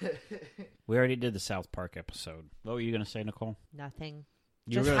 We already did the South Park episode. What were you going to say, Nicole? nothing.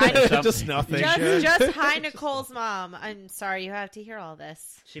 You were Just gonna say hi- something. Just nothing. Just hi, Nicole's mom. I'm sorry you have to hear all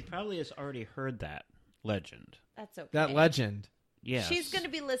this. She probably has already heard that legend. That's okay. That legend. Yes. She's going to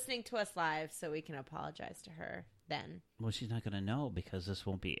be listening to us live, so we can apologize to her then. Well, she's not going to know because this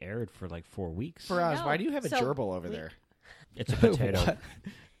won't be aired for like 4 weeks. Faraz, No, why do you have a so gerbil over we- there? It's a potato. What?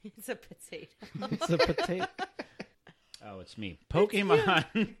 It's a potato. It's a potato. Oh, it's me. Pokemon.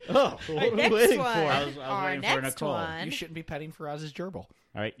 Oh, Our next one. I was Our waiting for next Nicole. one. You shouldn't be petting Faraz's gerbil.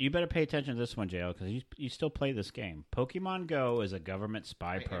 All right, you better pay attention to this one, JL, because you still play this game. Pokemon Go is a government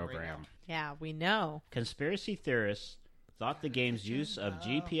spy program. Yeah, we know. Conspiracy theorists thought the game's use of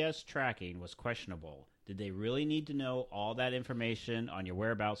GPS tracking was questionable. Did they really need to know all that information on your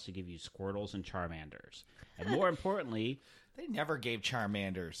whereabouts to give you Squirtles and Charmanders? And more importantly, They never gave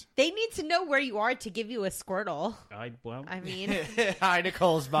Charmanders. They need to know where you are to give you a Squirtle. I mean, Hi,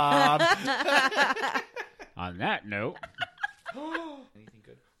 Nicole's mom. on that note, Anything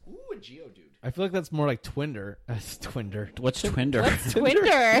good? Ooh, a Geodude. I feel like that's more like Twinder. Twinder. what's Twinder?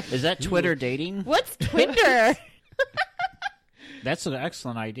 Twinder. Is that Twitter dating? What's Twinder? That's an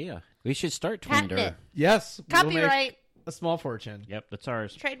excellent idea. We should start Twinder. Catnip. Yes. we'll make Copyright. a small fortune. Yep, that's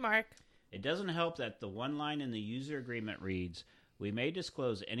ours. Trademark. It doesn't help that the one line in the user agreement reads, "We may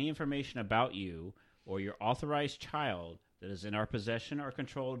disclose any information about you or your authorized child, that is in our possession or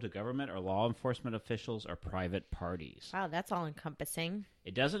controlled to government or law enforcement officials or private parties. Wow, that's all encompassing.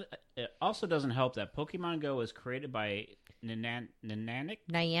 It also doesn't help that Pokemon Go was created by Niantic.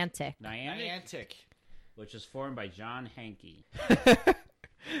 Niantic. which is formed by John Hankey.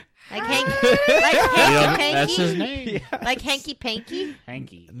 Like Hanky That's his name. Like Hanky Panky?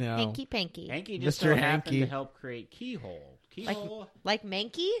 Hanky. No. Hanky Panky. Hanky just Mr. so happened Hanky. to help create Keyhole. Keyhole? Like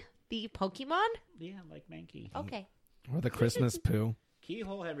Mankey? The Pokemon? Yeah, like Mankey. Okay. Or the Christmas poo.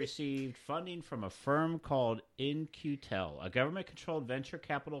 Keyhole had received funding from a firm called In-Q-Tel, a government-controlled venture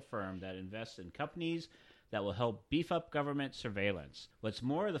capital firm that invests in companies that will help beef up government surveillance. What's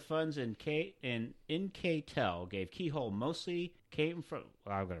more, the funds in In-Q-Tel gave Keyhole mostly came from...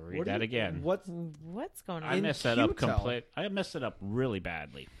 Well, I'm going to read that again. What's What's going on? I messed that up In-Q-Tel? complete. I messed it up really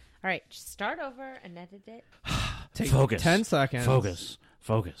badly. All right, just start over and edit it. take Focus. 10 seconds.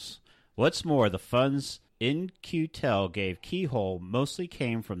 Focus. What's more, the funds In-Q-Tel gave Keyhole mostly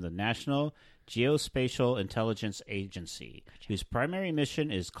came from the National Geospatial Intelligence Agency, whose primary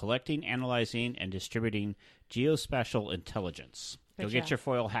mission is collecting, analyzing, and distributing geospatial intelligence. Go Good get job. your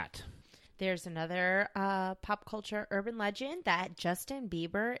foil hat. There's another pop culture urban legend that Justin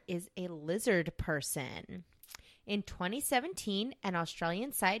Bieber is a lizard person. In 2017, an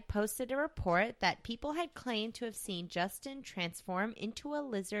Australian site posted a report that people had claimed to have seen Justin transform into a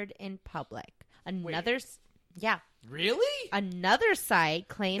lizard in public. Another site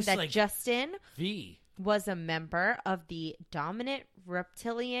claimed It's that like Justin V. was a member of the dominant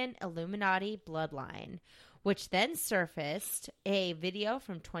reptilian Illuminati bloodline, which then surfaced a video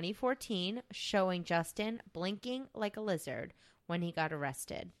from 2014 showing Justin blinking like a lizard when he got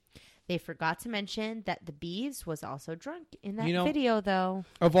arrested. They forgot to mention that the Bees was also drunk in that video, though.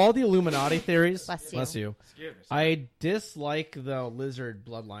 Of all the Illuminati theories, Bless you. I dislike the lizard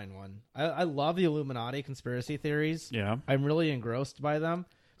bloodline one. I love the Illuminati conspiracy theories. Yeah. I'm really engrossed by them,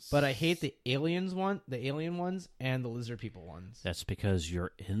 but I hate the alien ones, and the lizard people ones. That's because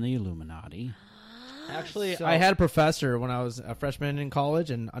you're in the Illuminati. Actually, I had a professor when I was a freshman in college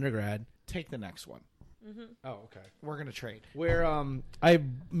and undergrad. Take the next one. Oh, okay. We're going to trade. Where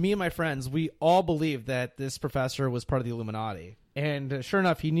me and my friends, we all believed that this professor was part of the Illuminati. And sure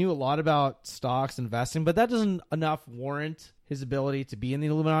enough, he knew a lot about stocks, investing, but that doesn't enough warrant his ability to be in the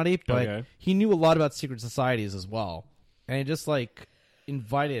Illuminati. But Okay. he knew a lot about secret societies as well. And it just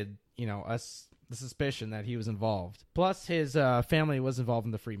invited, us the suspicion that he was involved. Plus, his family was involved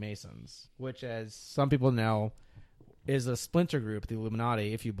in the Freemasons, which, as some people know, is a splinter group of the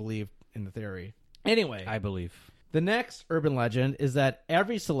Illuminati, if you believe in the theory. Anyway, I believe. the next urban legend is that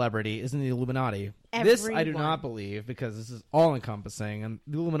every celebrity is in the Illuminati. This I do Everyone. not believe because this is all encompassing, and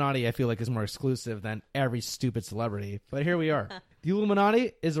the Illuminati I feel like is more exclusive than every stupid celebrity. But here we are. The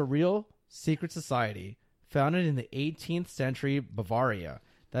Illuminati is a real secret society founded in the 18th century Bavaria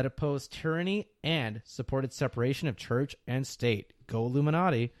that opposed tyranny and supported separation of church and state. Go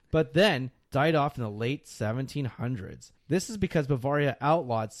Illuminati. But then died off in the late 1700s. This is because Bavaria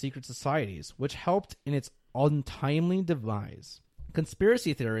outlawed secret societies, which helped in its untimely demise.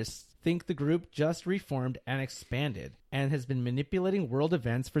 Conspiracy theorists think the group just reformed and expanded and has been manipulating world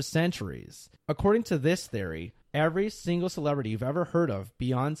events for centuries. According to this theory, every single celebrity you've ever heard of,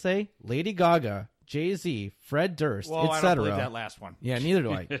 Beyonce, Lady Gaga, Jay-Z, Fred Durst, Whoa, I don't etc. believe that last one. Yeah, neither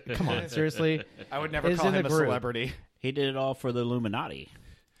do I. Come on, seriously. I would never Is call in him the a group. celebrity. He did it all for the Illuminati.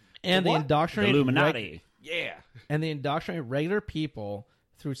 And they what? indoctrinate Illuminati. Yeah. and they indoctrinate regular people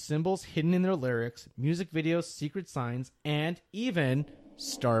through symbols hidden in their lyrics, music videos, secret signs, and even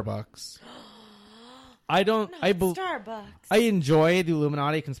Starbucks. I Starbucks. I enjoy the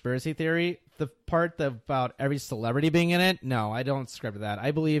Illuminati conspiracy theory. The part about every celebrity being in it, no, I don't subscribe to that. I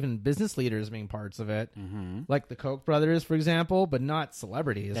believe in business leaders being parts of it, like the Koch brothers, for example, but not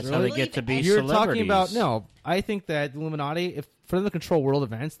celebrities. That's really. how they get to be You're celebrities. talking about no. I think that the Illuminati, if for them to control world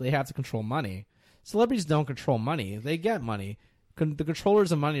events, they have to control money. Celebrities don't control money; they get money. The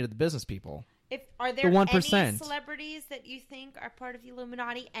controllers of money are the business people. Are there The any 1%. celebrities that you think are part of the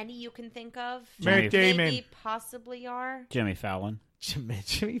Illuminati? Any you can think of? Matt Damon. Maybe possibly are. Jimmy Fallon.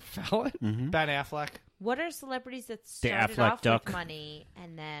 Jimmy Fallon. Ben Affleck. What are celebrities that started Affleck off duck. with money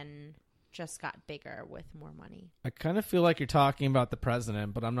and then just got bigger with more money? I kind of feel like you're talking about the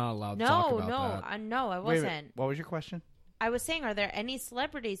president, but I'm not allowed to talk about that. No, I Wait, wasn't. what was your question? I was saying, are there any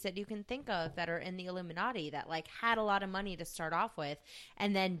celebrities that you can think of that are in the Illuminati that had a lot of money to start off with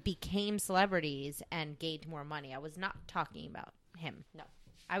and then became celebrities and gained more money? I was not talking about him. No.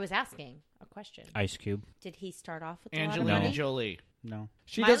 I was asking a question. Ice Cube. Did he start off with a lot of Angelina money? Jolie. No.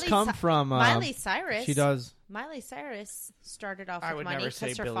 She does Miley come Cy- from Miley Cyrus. She does. Miley Cyrus started off I with would money never say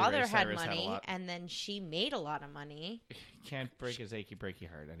because her Billy father Ray had Cyrus had a money, lot. and then she made a lot of money. Can't break his achy breaky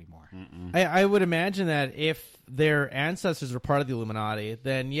heart anymore. I would imagine that if their ancestors were part of the Illuminati,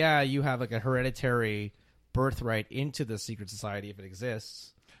 then yeah, you have like a hereditary birthright into the secret society if it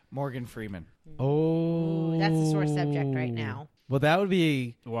exists. Morgan Freeman. Oh, That's a sore subject right now. Well, that would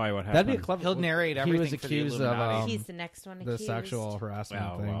be Why? What happened? that'd be a clever. He'll narrate He everything was for the accused of Illuminati. He's the next one the accused. sexual harassment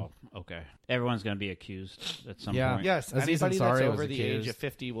Oh, thing. well, okay. Everyone's going to be accused at some Yeah. point. Yes, Aziz anybody that's Ansari over was the age accused. of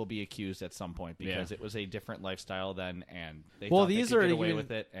 50 will be accused at some point because Yeah. it was a different lifestyle then, and they Well, thought these they could are get away even-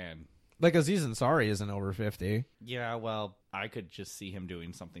 with it. And Like Aziz Ansari isn't over 50. yeah, well, I could just see him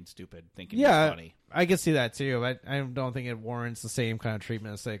doing something stupid, thinking Yeah, it's funny. I could see that too. But I don't think it warrants the same kind of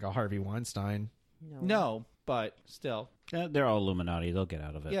treatment as like a Harvey Weinstein. No, but still, Yeah, they're all Illuminati. They'll get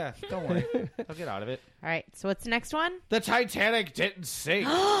out of it. yeah, don't worry, I'll get out of it. All right, so what's the next one? The Titanic didn't sink.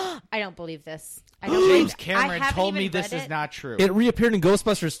 I don't believe this. I don't James believe, Cameron I haven't told me even this read is it. not true. It reappeared in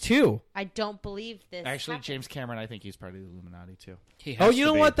Ghostbusters 2. I don't believe this. Actually, happened. James Cameron, I think he's part of the Illuminati too. He has Oh, you to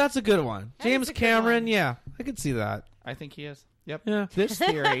know be. what? That's a good one. That is James a good Cameron. one. Yeah, I could see that. I think he is. Yep. Yeah. This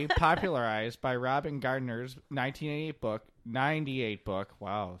theory, popularized by Robin Gardner's 98 book.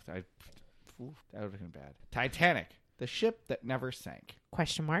 Wow, that would have been bad. Titanic, the ship that never sank.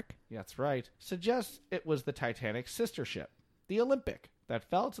 Question mark. That's right. Suggests it was the Titanic's sister ship, the Olympic, that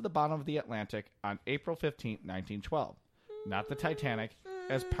fell to the bottom of the Atlantic on April 15, 1912. Not the Titanic,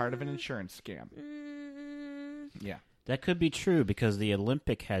 as part of an insurance scam. Yeah. That could be true because the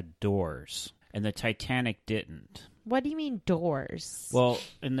Olympic had doors and the Titanic didn't. What do you mean doors? Well,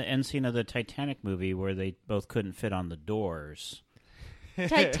 in the end scene of the Titanic movie where they both couldn't fit on the doors.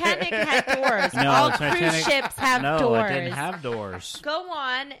 Titanic had doors. No, All Titanic- cruise ships have no, doors. it didn't have doors. Go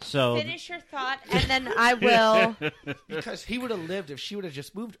on. So- Finish your thought, and then I will. Because he would have lived if she would have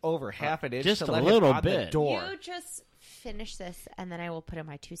just moved over half an inch just to a let little him on the bit. door. You just finish this, and then I will put in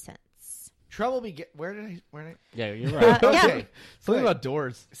my 2 cents. Trouble begin. Where did I? Yeah, you're right. Yeah. Okay. Something Good. about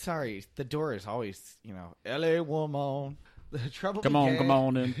doors. Sorry, the door is always, LA woman. The trouble Come began.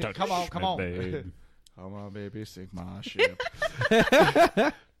 on and touch Come on, come me, on. babe. Come on, baby, sink my ship.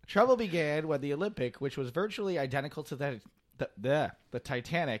 Trouble began when the Olympic, which was virtually identical to the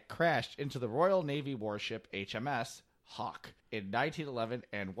Titanic, crashed into the Royal Navy warship HMS Hawke in 1911,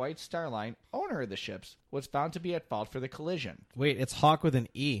 and White Star Line, owner of the ships, was found to be at fault for the collision. Wait, it's Hawk with an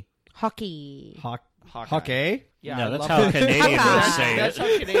E. Hockey. Hawk. Hawkeye. Hawkeye? Yeah, No, I that's love how that. Canadians would Hawkeye. say That's it.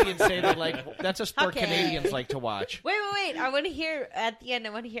 how Canadians say they like. That's a sport Okay. Canadians like to watch. Wait. I want to hear at the end.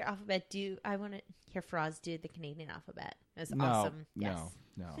 I want to hear alphabet. I want to hear Faraz do the Canadian alphabet. It's awesome. Yes.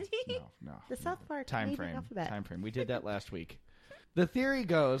 No. The South Park Time Canadian frame. alphabet. Time frame. We did that last week. The theory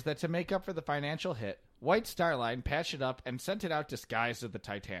goes that to make up for the financial hit, White Star Line patched it up and sent it out disguised as the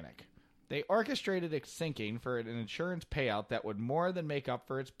Titanic. They orchestrated its sinking for an insurance payout that would more than make up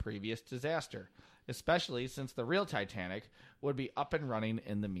for its previous disaster, especially since the real Titanic would be up and running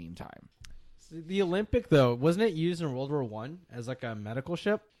in the meantime. The Olympic, though, wasn't it used in World War One as like a medical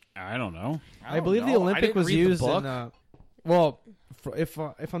ship? I don't know. I believe the Olympic was used in. Well, if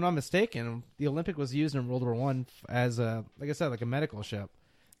I'm not mistaken, the Olympic was used in World War One as a, like I said, like a medical ship,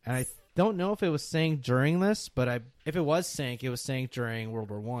 and I don't know if it was sank during this, but if it was sank, it was sank during World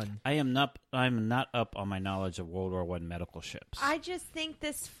War One. I'm not up on my knowledge of World War I medical ships. I just think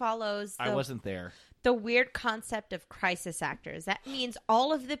this follows I wasn't there. the weird concept of crisis actors. That means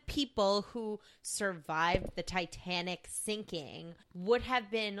all of the people who survived the Titanic sinking would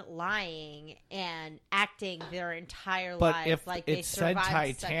have been lying and acting their entire But lives if like it they said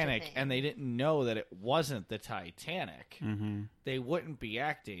survived Titanic such a thing. and they didn't know that it wasn't the Titanic, Mm-hmm. they wouldn't be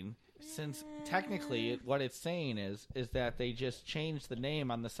acting. Since technically what it's saying is that they just changed the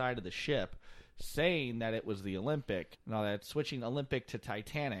name on the side of the ship, saying that it was the Olympic. No, that switching Olympic to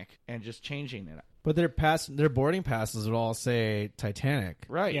Titanic and just changing it. But their boarding passes would all say Titanic.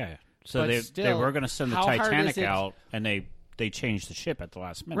 Right. Yeah. So But they still, were going to send the how hard Titanic is it- out, and they changed the ship at the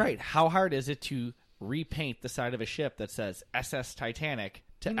last minute. Right. How hard is it to repaint the side of a ship that says SS Titanic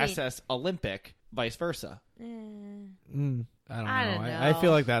to You mean- SS Olympic, vice versa? I don't I know. don't I know.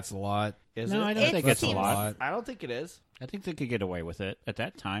 feel like that's a lot. Is No, it? I don't It think it's a seems- lot. I don't think it is. I think they could get away with it at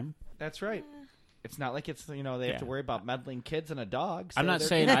that time. That's right. It's not like it's they have Yeah. to worry about meddling kids and a dog. So I'm not they're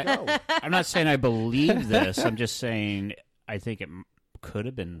saying good to go. I'm not saying I believe this. I'm just saying I think it could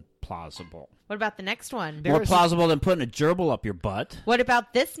have been plausible. What about the next one? There More was- plausible than putting a gerbil up your butt. What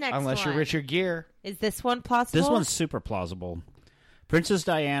about this next Unless one? you're Richard Gere. Is this one plausible? This one's super plausible. Princess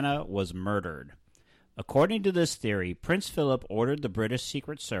Diana was murdered. According to this theory, Prince Philip ordered the British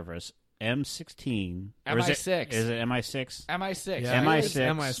Secret Service M16. Or is MI6. Is it MI6? MI6. Yeah, MI6. it's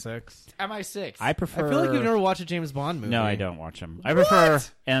MI6. MI6. I prefer. I feel like you've never watched a James Bond movie. No, I don't watch them. I prefer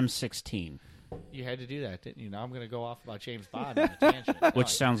M16, You had to do that, didn't you? Now I'm going to go off about James Bond on a tangent. which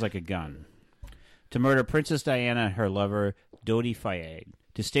sounds like a gun. To murder Princess Diana and her lover, Dodi Fayed.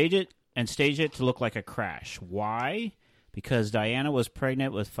 To stage it to look like a crash. Why? Because Diana was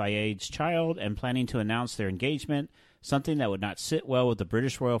pregnant with Fayed's child and planning to announce their engagement, something that would not sit well with the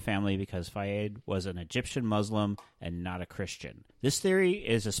British royal family because Fayed was an Egyptian Muslim and not a Christian. This theory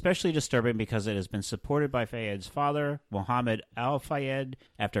is especially disturbing because it has been supported by Fayed's father, Mohammed Al-Fayed,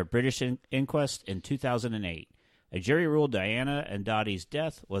 after a British inquest in 2008. A jury ruled Diana and Dodi's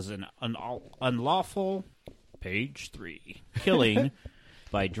death was an unlawful, page 3, killing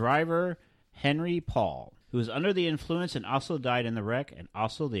by driver Henry Paul, who was under the influence and also died in the wreck, and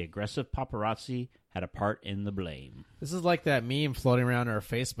also the aggressive paparazzi had a part in the blame. This is like that meme floating around our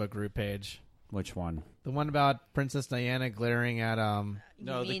Facebook group page. Which one? The one about Princess Diana glaring at No, You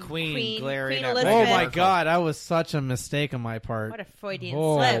the mean Queen glaring Queen at Elizabeth. Oh Meghan my Markle. God, that was such a mistake on my part. What a Freudian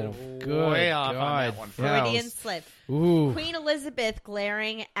Oh, slip. good Way off on God. that one. Yeah, it Freudian was- slip. Ooh. Queen Elizabeth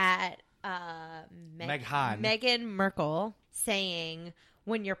glaring at Meghan Markle, saying,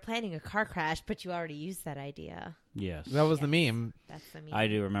 "When you're planning a car crash, but you already used that idea." Yes. That was the meme. That's the meme. I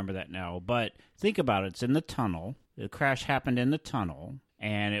do remember that now. But think about it. It's in the tunnel. The crash happened in the tunnel,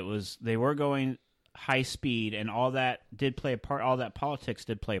 and they were going high speed, and all that did play a part. All that politics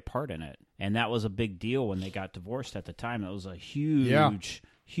did play a part in it. And that was a big deal when they got divorced at the time. It was a huge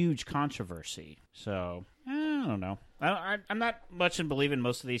controversy. So, I don't know. I'm not much in believing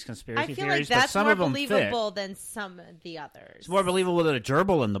most of these conspiracy I feel theories, like but that's some more of them believable fit. than some of the others. It's more believable than a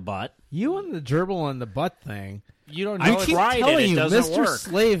gerbil in the butt. You and the gerbil and the butt thing. You don't I know. I it's- keep tried it, telling it you, doesn't Mr. work.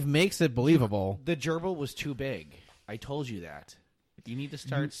 Slave makes it believable. The gerbil was too big. I told you that. You need to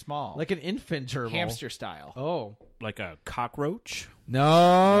start small. Like an infant gerbil. hamster style. Oh. Like a cockroach.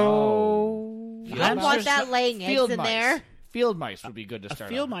 No. I don't want that laying eggs Field in mice. there. Field mice would be good to A start.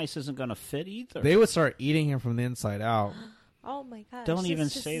 field on. mice isn't going to fit either. They would start eating him from the inside out. Oh my gosh. Don't this even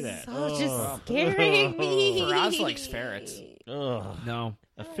just say is that. So Ugh. just scaring me. Faraz likes ferrets Ugh. No.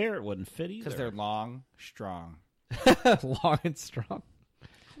 A ferret wouldn't fit either. because they're long, strong. Long and strong.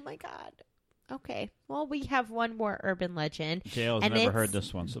 Oh my god. Okay. Well, we have one more urban legend. Jail has and never it's- heard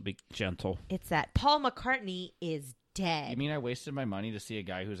this one, so be gentle. It's that Paul McCartney is dead. You mean I wasted my money to see a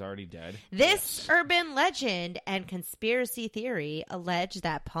guy who's already dead? This urban legend and conspiracy theory allege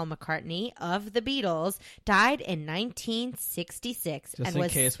that Paul McCartney of the Beatles died in 1966 Just and in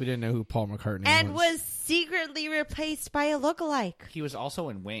was case we didn't know who Paul McCartney and was secretly replaced by a lookalike. He was also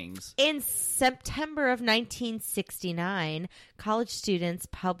in Wings. In September of 1969, college students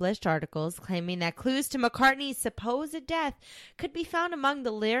published articles claiming that clues to McCartney's supposed death could be found among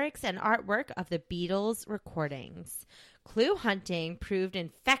the lyrics and artwork of the Beatles' recordings. Clue hunting proved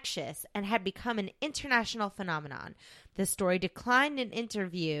infectious and had become an international phenomenon. The story declined an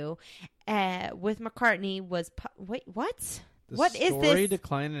interview with McCartney was... Wait, what? The What is story this?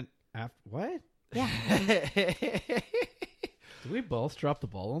 declined what? Yeah. Did we both drop the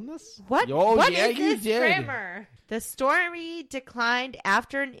ball on this? What? Oh, What yeah, is you this did. grammar? The story declined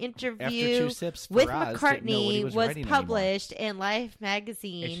after an interview two sips, with Faraz didn't know what he McCartney was was writing published in Life It's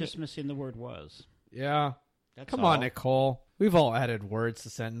magazine. just missing the word was. Yeah. That's Come all. on, Nicole. We've all added words to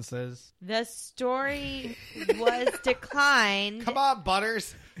sentences. The story was declined Come on,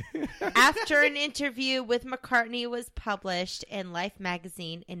 Butters. after an interview with McCartney was published in Life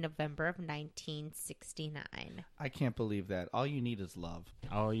magazine in November of 1969. I can't believe that. All you need is love.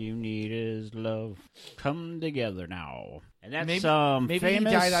 All you need is love. Come together now. And that's Maybe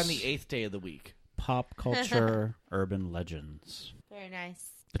famous he died on the 8th day of the week. pop culture urban legends. Very nice.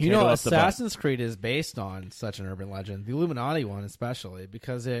 You know, Potato up the butt. Assassin's Creed is based on such an urban legend. The Illuminati one, especially,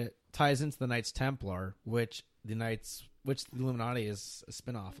 because it ties into the Knights Templar, which the Illuminati is a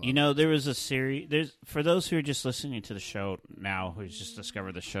spinoff of. You know, there was a series. There's for those who are just listening to the show now, who's just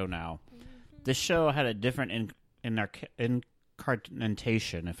discovered the show now. This show had a different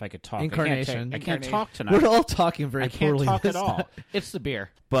incarnation. If I could talk, Incarnation. I can't talk tonight. We're all talking very I can't poorly. talk this at all. time. It's the beer.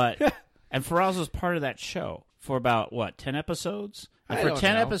 But and Faraz was part of that show for about 10 episodes. And I for don't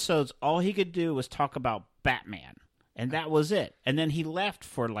 10 know. episodes, all he could do was talk about Batman, and that was it. And then he left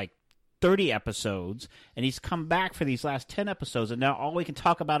for 30 episodes, and he's come back for these last 10 episodes, and now all we can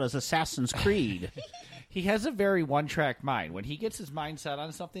talk about is Assassin's Creed. He has a very one-track mind. When he gets his mind set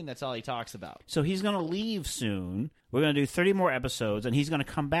on something, that's all he talks about. So he's going to leave soon. We're going to do 30 more episodes, and he's going to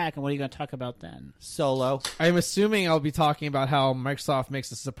come back, and what are you going to talk about then? Solo. I'm assuming I'll be talking about how Microsoft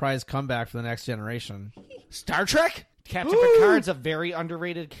makes a surprise comeback for the next generation. Star Trek? Captain Picard's a very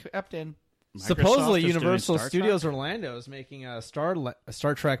underrated captain. Supposedly, Microsoft is doing Universal Star Studios Trek? Orlando is making a Star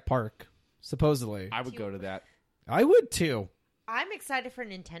Trek park. Supposedly, I would go to that. I would too. I'm excited for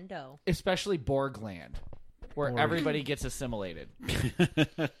Nintendo. Especially Borgland, where Borg. everybody gets assimilated.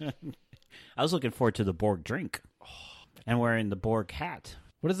 I was looking forward to the Borg drink and wearing the Borg hat.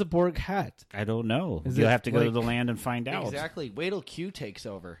 What is a Borg hat? I don't know. Is You'll it have to go to like- the land and find out. Exactly. Wait till Q takes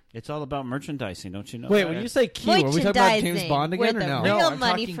over. It's all about merchandising, don't you know? Wait, that? when you say Q, are we talking about James Merchandising, Bond again or where the no? real No, I'm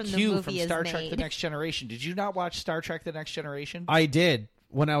money talking from the Q movie from is Star Trek: The made. Next Generation. Did you not watch Star Trek: The Next Generation? I did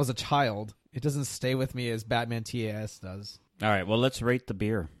when I was a child. It doesn't stay with me as Batman TAS does. All right, well, let's rate the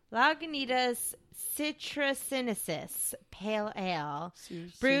beer. Lagunitas Citrusinicis Pale Ale,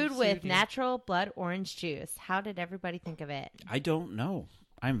 brewed with natural blood orange juice. How did everybody think of it? I don't know.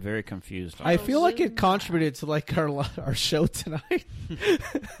 I'm very confused. I feel like it contributed to like our show tonight.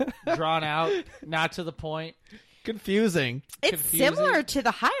 Drawn out, not to the point. Confusing. It's Confusing. similar to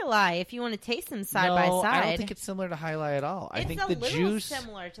the Highlight if you want to taste them side by No, side. I don't think it's similar to Highlight at all. I It's think a the little juice.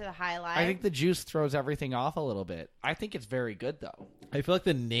 similar to the Highlight. I think the juice throws everything off a little bit. I think it's very good though. I feel like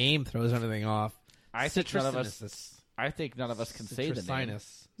the name throws everything off. I think none of us. Citrusinicis. I think none of us can say the name.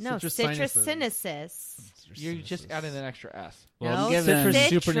 Citrussinus. no, Citrusinicis. Citrusinicis. You just added an extra S. Well, No, I'm giving, Citrus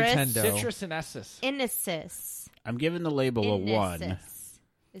Citrus- Super Nintendo. Citrusinesis. Innisis. I'm giving the label a 1. Innisis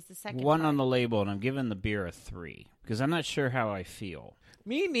is the second 1 part. on the label, and I'm giving the beer a 3 because I'm not sure how I feel.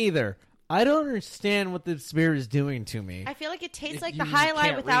 Me neither. I don't understand what this beer is doing to me. I feel like it tastes If like you the Highlight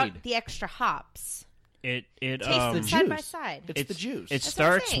can't without read. the extra hops. It Taste the them side by juice. side. It's the juice. It That's what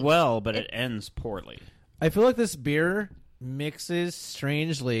I'm starts saying. well, but it ends poorly. I feel like this beer mixes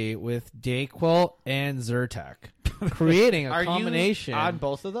strangely with Dayquil and Zyrtec, creating a Are combination you on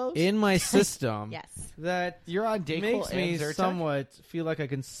both of those? in my system Yes. that You're on Dayquil makes and me Zyrtec? somewhat feel like I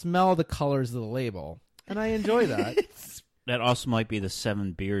can smell the colors of the label, and I enjoy that. That also might be the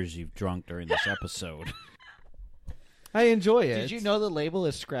 7 beers you've drunk during this episode. I enjoy it. Did you know the label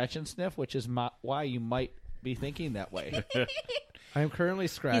is scratch and sniff, which is why you might be thinking that way? I'm currently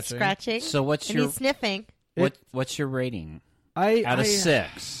He's scratching. scratching. So what's and your he's sniffing. what's your rating I out of I-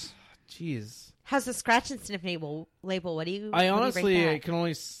 6? Jeez. How's the scratch and sniff label? What do you? I what do honestly you I rate can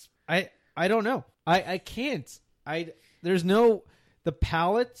only I don't know. I can't. There's no the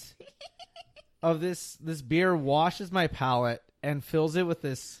palate of this beer washes my palate and fills it with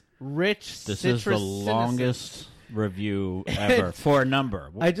this rich This citrus is the longest review ever for a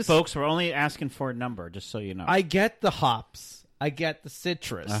number. Folks, we're only asking for a number, just so you know. I get the hops. I get the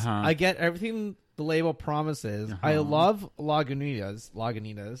citrus. Uh-huh. I get everything the label promises. I love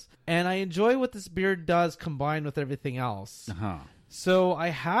Lagunitas, and I enjoy what this beer does combined with everything else. Uh-huh. So I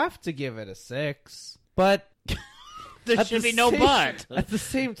have to give it a 6. But There at should the be no same- but. At the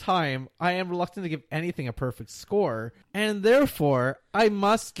same time, I am reluctant to give anything a perfect score, and therefore I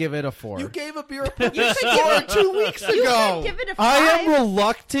must give it a 4. gave a beer a perfect You could score give it- 2 weeks You ago. could give it a 5. I am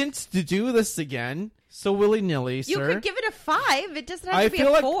reluctant to do this again, so willy-nilly, You sir. could give it a 5. It doesn't have I to be feel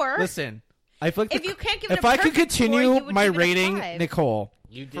a like 4. listen. I feel like If you can't give it if a I could perfect score, continue you would my give it a rating, 5. Nicole,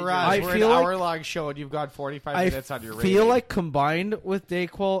 You did For yours. us, I We're feel an like- hour-long show, and you've got 45 I minutes on your feel rating. like combined with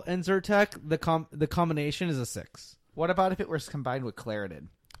Dayquil and Zyrtec, the combination is a 6. What about if it was combined with Claritin?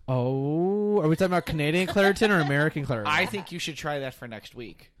 Oh, are we talking about Canadian Claritin or American Claritin? I think you should try that for next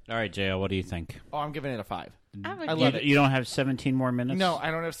week. All right, JL, what do you think? Oh, I'm giving it a 5. I would I give love it. You don't have 17 more minutes? No,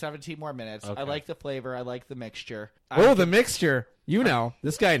 I don't have 17 more minutes. Okay. I like the flavor. I like the mixture. Oh, the mixture. You know,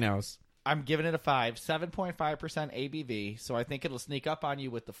 this guy knows. I'm giving it a 5. 7.5% ABV, so I think it'll sneak up on you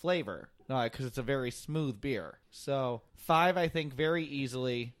with the flavor because it's a very smooth beer. So 5, I think, very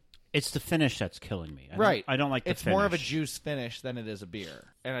easily. It's the finish that's killing me. I don't like the It's finish. more of a juice finish than it is a beer,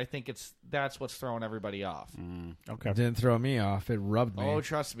 and I think that's what's throwing everybody off. Okay. It didn't throw me off. It rubbed me. Oh,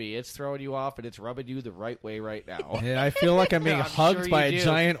 trust me, it's throwing you off, and it's rubbing you the right way right now. Yeah, I feel like I'm being I'm hugged sure by you a do.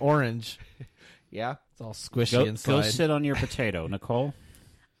 giant orange. Yeah. It's all squishy Go inside. sit on your potato, Nicole.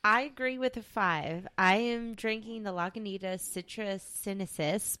 I agree with a 5. I am drinking the Lagunitas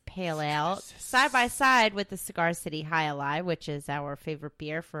Citrusinicis Pale Ale side by side with the Cigar City High Ally, which is our favorite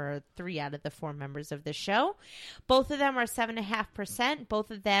beer for 3 out of the 4 members of the show. Both of them are 7.5%.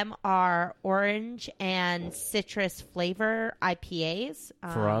 Both of them are orange and citrus flavor IPAs.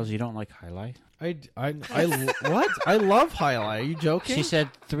 Faraz, you don't like highlight? What? I love Highlight. Are you joking? She said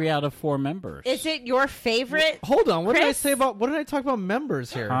 3 out of 4 members. Is it your favorite? Hold on. What did I Chris? say about? What did I talk about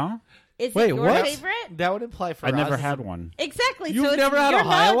members here? Huh? Is Wait, it your what? favorite? That would imply for I never had one. Exactly. You've so never had you're a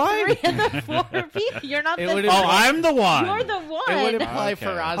not highlight? 3 of the 4 people. You're not It the would Oh, I'm the one. You're the one. It would imply Okay.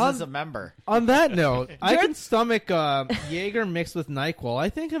 Faraz is a member. On that note, I can stomach Jaeger mixed with NyQuil. I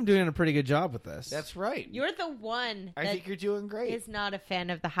think I'm doing a pretty good job with this. That's right. You're the one I that think you're doing great. is not a fan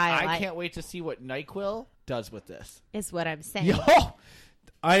of the highlight. I can't wait to see what NyQuil does with this. Is what I'm saying. Yo,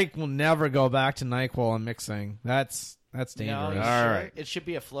 I will never go back to NyQuil and mixing. That's dangerous. No, All sure. right. It should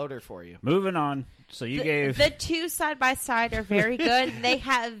be a floater for you. Moving on. So you gave The 2 side by side are very good. They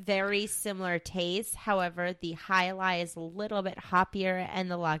have very similar tastes. However, the highlight is a little bit hoppier, and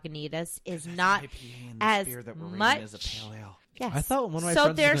the Lagunitas is not as much. Yes. I thought one of my so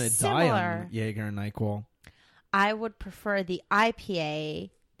friends they're was going to die similar. on Jaeger and NyQuil. I would prefer the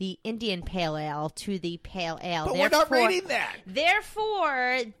IPA, the Indian Pale Ale, to the Pale Ale. But we're not rating that.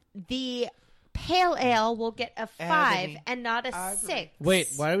 Therefore, the Pale Ale will get a 5 Ebony. and not a 6. Wait,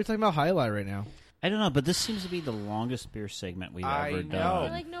 why are we talking about highlight right now? I don't know, but this seems to be the longest beer segment we've I ever know.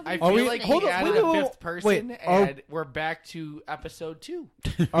 done. Like I nobody's feel we- like hold we on, added wait, a wait, fifth person, wait, are- and we're back to episode 2.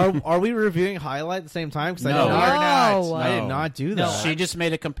 Are we reviewing highlight at the same time? Because No. We're not. I did not do No, that. she just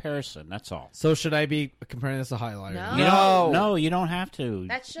made a comparison. That's all. So should I be comparing this to highlight? No. No, you don't have to.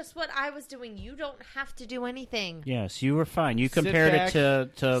 That's just what I was doing. You don't have to do anything. Yes, you were fine. You Sit compared back,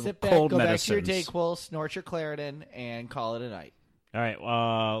 it to Sit back, cold go medicines. back to your Dayquil, snort your Claritin, and call it a night. All right,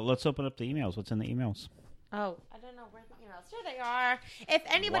 let's open up the emails. What's in the emails? Oh, I don't know where the emails. Here they are. If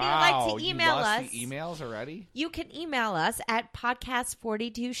anybody Wow, would like to email you lost us, the emails already? you can email us at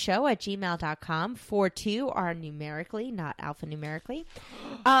podcast42show@gmail.com. 42 are numerically, not alphanumerically.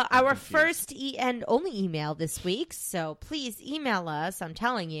 Our first and only email this week, so please email us. I'm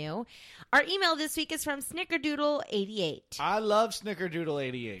telling you. Our email this week is from Snickerdoodle88. I love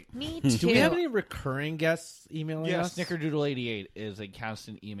Snickerdoodle88. Me too. Do we have any recurring guests emailing Yeah, us? Snickerdoodle88 is a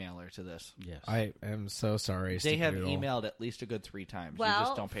constant emailer to this. Yes. I am so sorry. They have Snickerdoodle. emailed at least a good 3 times. you Well,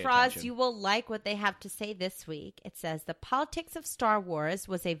 just don't pay Froz, attention. you will like what they have to say this week. It says, the politics of Star Wars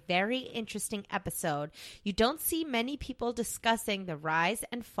was a very interesting episode. You don't see many people discussing the rise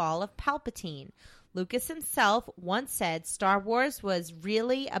and fall of Palpatine. Lucas himself once said Star Wars was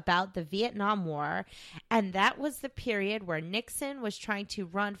really about the Vietnam War, and that was the period where Nixon was trying to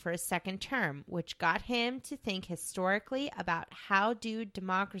run for a second term, which got him to think historically about how do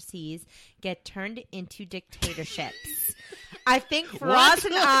democracies get turned into dictatorships. I think Faraz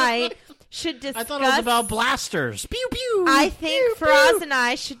and I should discuss... I thought it was about blasters. Pew pew. I think Faraz and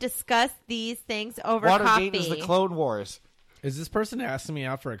I should discuss these things over Watergate coffee. is the Clone Wars. Is this person asking me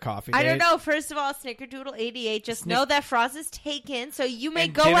out for a coffee date? I don't know. First of all, Snickerdoodle88, just know that Froz is taken, so you may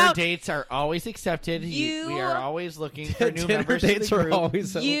And go dinner out. dates are always accepted. You- We are always looking for new Dinner members dates to the are group.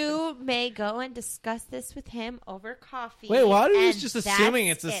 always You may go and discuss this with him over coffee. Wait, why are you and just assuming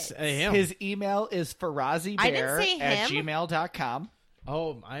it's that's a it. him? His email is farazibear I didn't say at him. gmail.com.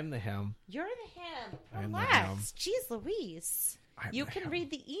 Oh, I'm the him. You're the him. I'm the Relax. Jeez Louise. I'm You the can him. read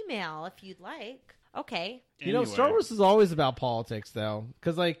the email if you'd like. Okay. You know, Star Wars is always about politics, though,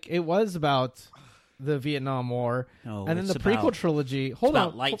 because like it was about the Vietnam War, No, and then it's the prequel about- trilogy. Hold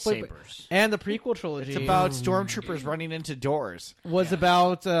about on, wait, lightsabers. and the prequel trilogy. It's about stormtroopers running into doors. was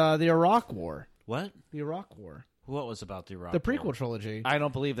about the Iraq War. What? The Iraq War. What was about the Iraq The prequel War? trilogy. I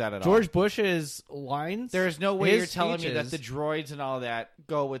don't believe that at all. George Bush's lines. There is no way his you're telling me that speeches- the droids and all that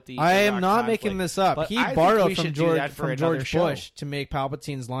go with the I am Iraq not conflict. making this up. But He I think borrowed we from should do that George for another George show. Bush to make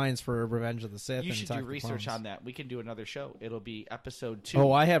Palpatine's lines for Revenge of the Sith. You and should Attack do of the research Clones. on that. We can do another show. It'll be episode 2.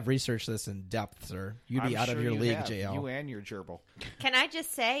 Oh, I have researched this in depth, sir. You'd be I'm out of sure your you league, have. JL. You and your gerbil. Can I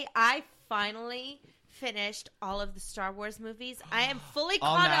just say, I finally finished all of the Star Wars movies. I am fully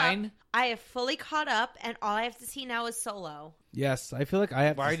All caught 9? up. I have fully caught up, and all I have to see now is Solo. Yes, I feel like I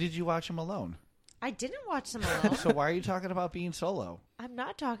have. Why to... did you watch them alone? I didn't watch them alone. So why are you talking about being solo? I'm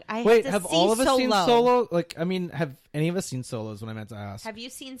not talking. I Wait, have, have to see all of us Solo. seen Solo? Like, I mean, have any of us seen Solo? Is what I meant to ask. Have you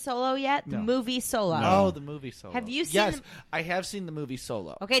seen Solo yet? The No. movie Solo. Oh, the movie Solo. Have you seen Yes, the- I have seen the movie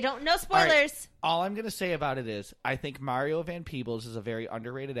Solo. Okay, no All right. spoilers. All I'm going to say about it is I think Mario Van Peebles is a very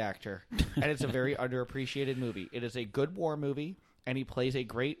underrated actor, and it's a very underappreciated movie. It is a good war movie, and he plays a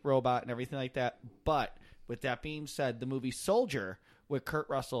great robot and everything like that. But with that being said, the movie Soldier with Kurt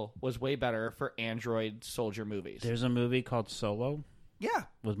Russell was way better for Android soldier movies. There's a movie called Solo Yeah.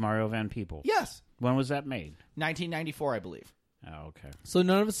 with Mario Van Peebles. Yes. When was that made? 1994, I believe. Oh, okay. So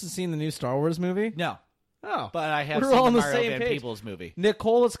none of us have seen the new Star Wars movie. No. Oh, But I have We're seen all the on the Mario same Van page. Peebles movie.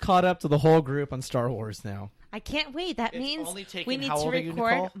 Nicole is caught up to the whole group on Star Wars now. I can't wait. That It's means only taken- we need how to old are you,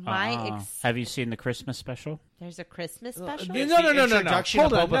 record Nicole? my. Have you seen the Christmas special? There's a Christmas special. It's No. the introduction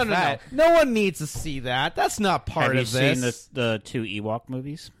Hold of on, Boba no. Fett. No one needs to see that. That's not part Have you of this. seen the 2 Ewok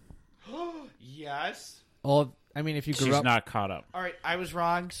movies? Yes. Well, I mean, if you grew She's up, not caught up. All right, I was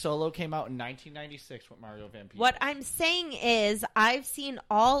wrong. Solo came out in 1996 with Mario Van Peebles. What I'm saying is I've seen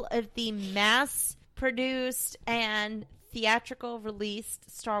all of the mass-produced and theatrical released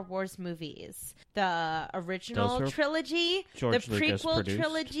Star Wars movies. The original Those were trilogy, George the Lucas prequel produced.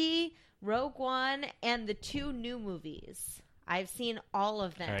 trilogy, Rogue One, and the 2 new movies. I've seen all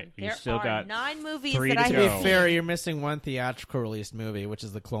of them. All right, you there still are got 9 movies 3 that to I to go. have be seen. fair, you're missing one theatrical released movie, which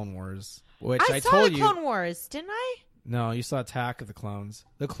is the Clone Wars. Which I saw told the you. Clone Wars, didn't I? No, you saw Attack of the Clones.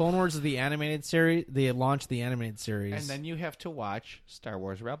 The Clone Wars is the animated series. They launched the animated series. And then you have to watch Star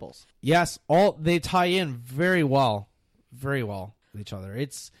Wars Rebels. yes, they tie in very well with each other.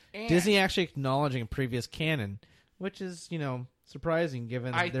 It's Disney actually acknowledging previous canon, which is, surprising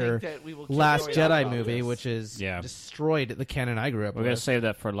given I their think that we will keep Last going on Jedi about movie, this. which is Yeah. destroyed the canon I grew up We're with. going to save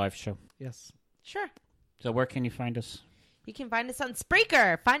that for a live show. Yes. Sure. So where can you find us? You can find us on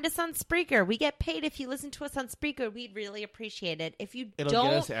Spreaker. Find us on Spreaker. We get paid if you listen to us on Spreaker. We'd really appreciate it. If you It'll don't,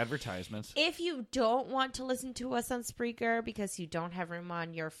 get us advertisements. if you don't want to listen to us on Spreaker because you don't have room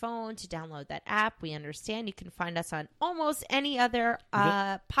on your phone to download that app, we understand. You can find us on almost any other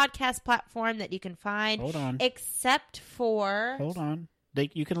podcast platform that you can find. Hold on. Except for Hold on.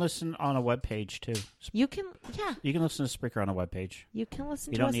 You can listen on a web page too. you can You can listen to Spreaker on a web page. you can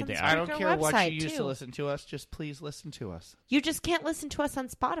listen You to don't us need on the the Spreaker app. I don't care what website, you use too. to listen to us. Just please listen to us. You just can't listen to us on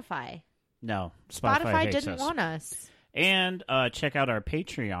Spotify. No, Spotify hates didn't us. want us. And check out our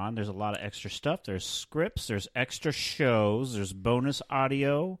Patreon. There's a lot of extra stuff. There's scripts. There's extra shows. There's bonus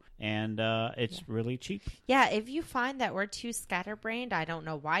audio. And it's really cheap. Yeah, if you find that we're too scatterbrained, I don't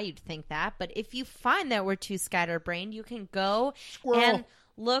know why you'd think that, but if you find that we're too scatterbrained, you can go and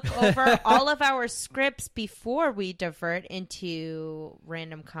look over all of our scripts before we divert into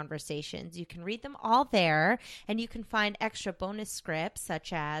random conversations. You can read them all there, and you can find extra bonus scripts,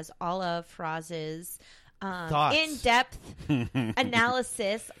 such as all of Faraz's Thoughts. in-depth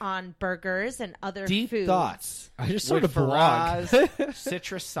analysis on burgers and other Deep foods. thoughts. I just with started a blog. Faraz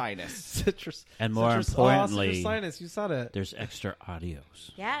Citrus Sinus. Citrus. And more citrus, importantly- citrus sinus. You saw that. There's extra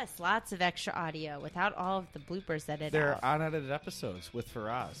audios. Yes, lots of extra audio without all of the bloopers that it They're out. unedited episodes with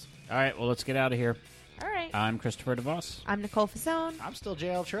Faraz. All right, well, let's get out of here. All right. I'm Christopher DeVos. I'm Nicole Fasone. I'm still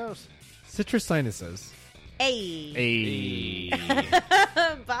JL Tros. Citrus sinuses. Hey. Hey.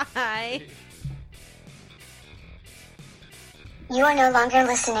 Bye. You are no longer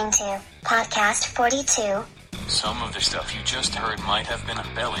listening to Podcast 42. Some of the stuff you just heard might have been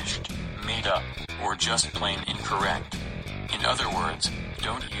embellished, made up, or just plain incorrect. In other words,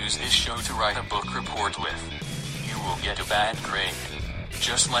 don't use this show to write a book report with. You will get a bad grade.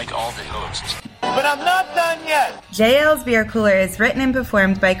 Just like all the hosts. But I'm not done yet! JL's Beer Cooler is written and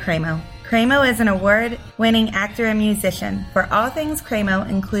performed by Cremo. Cremo is an award-winning actor and musician. For all things Cremo,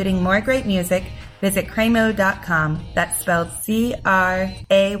 including more great music, visit Cremo.com. That's spelled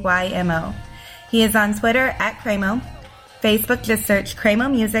Craymo. He is on Twitter at Cremo. Facebook, just search Cremo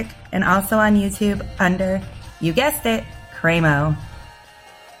Music, and also on YouTube under, you guessed it, Cremo.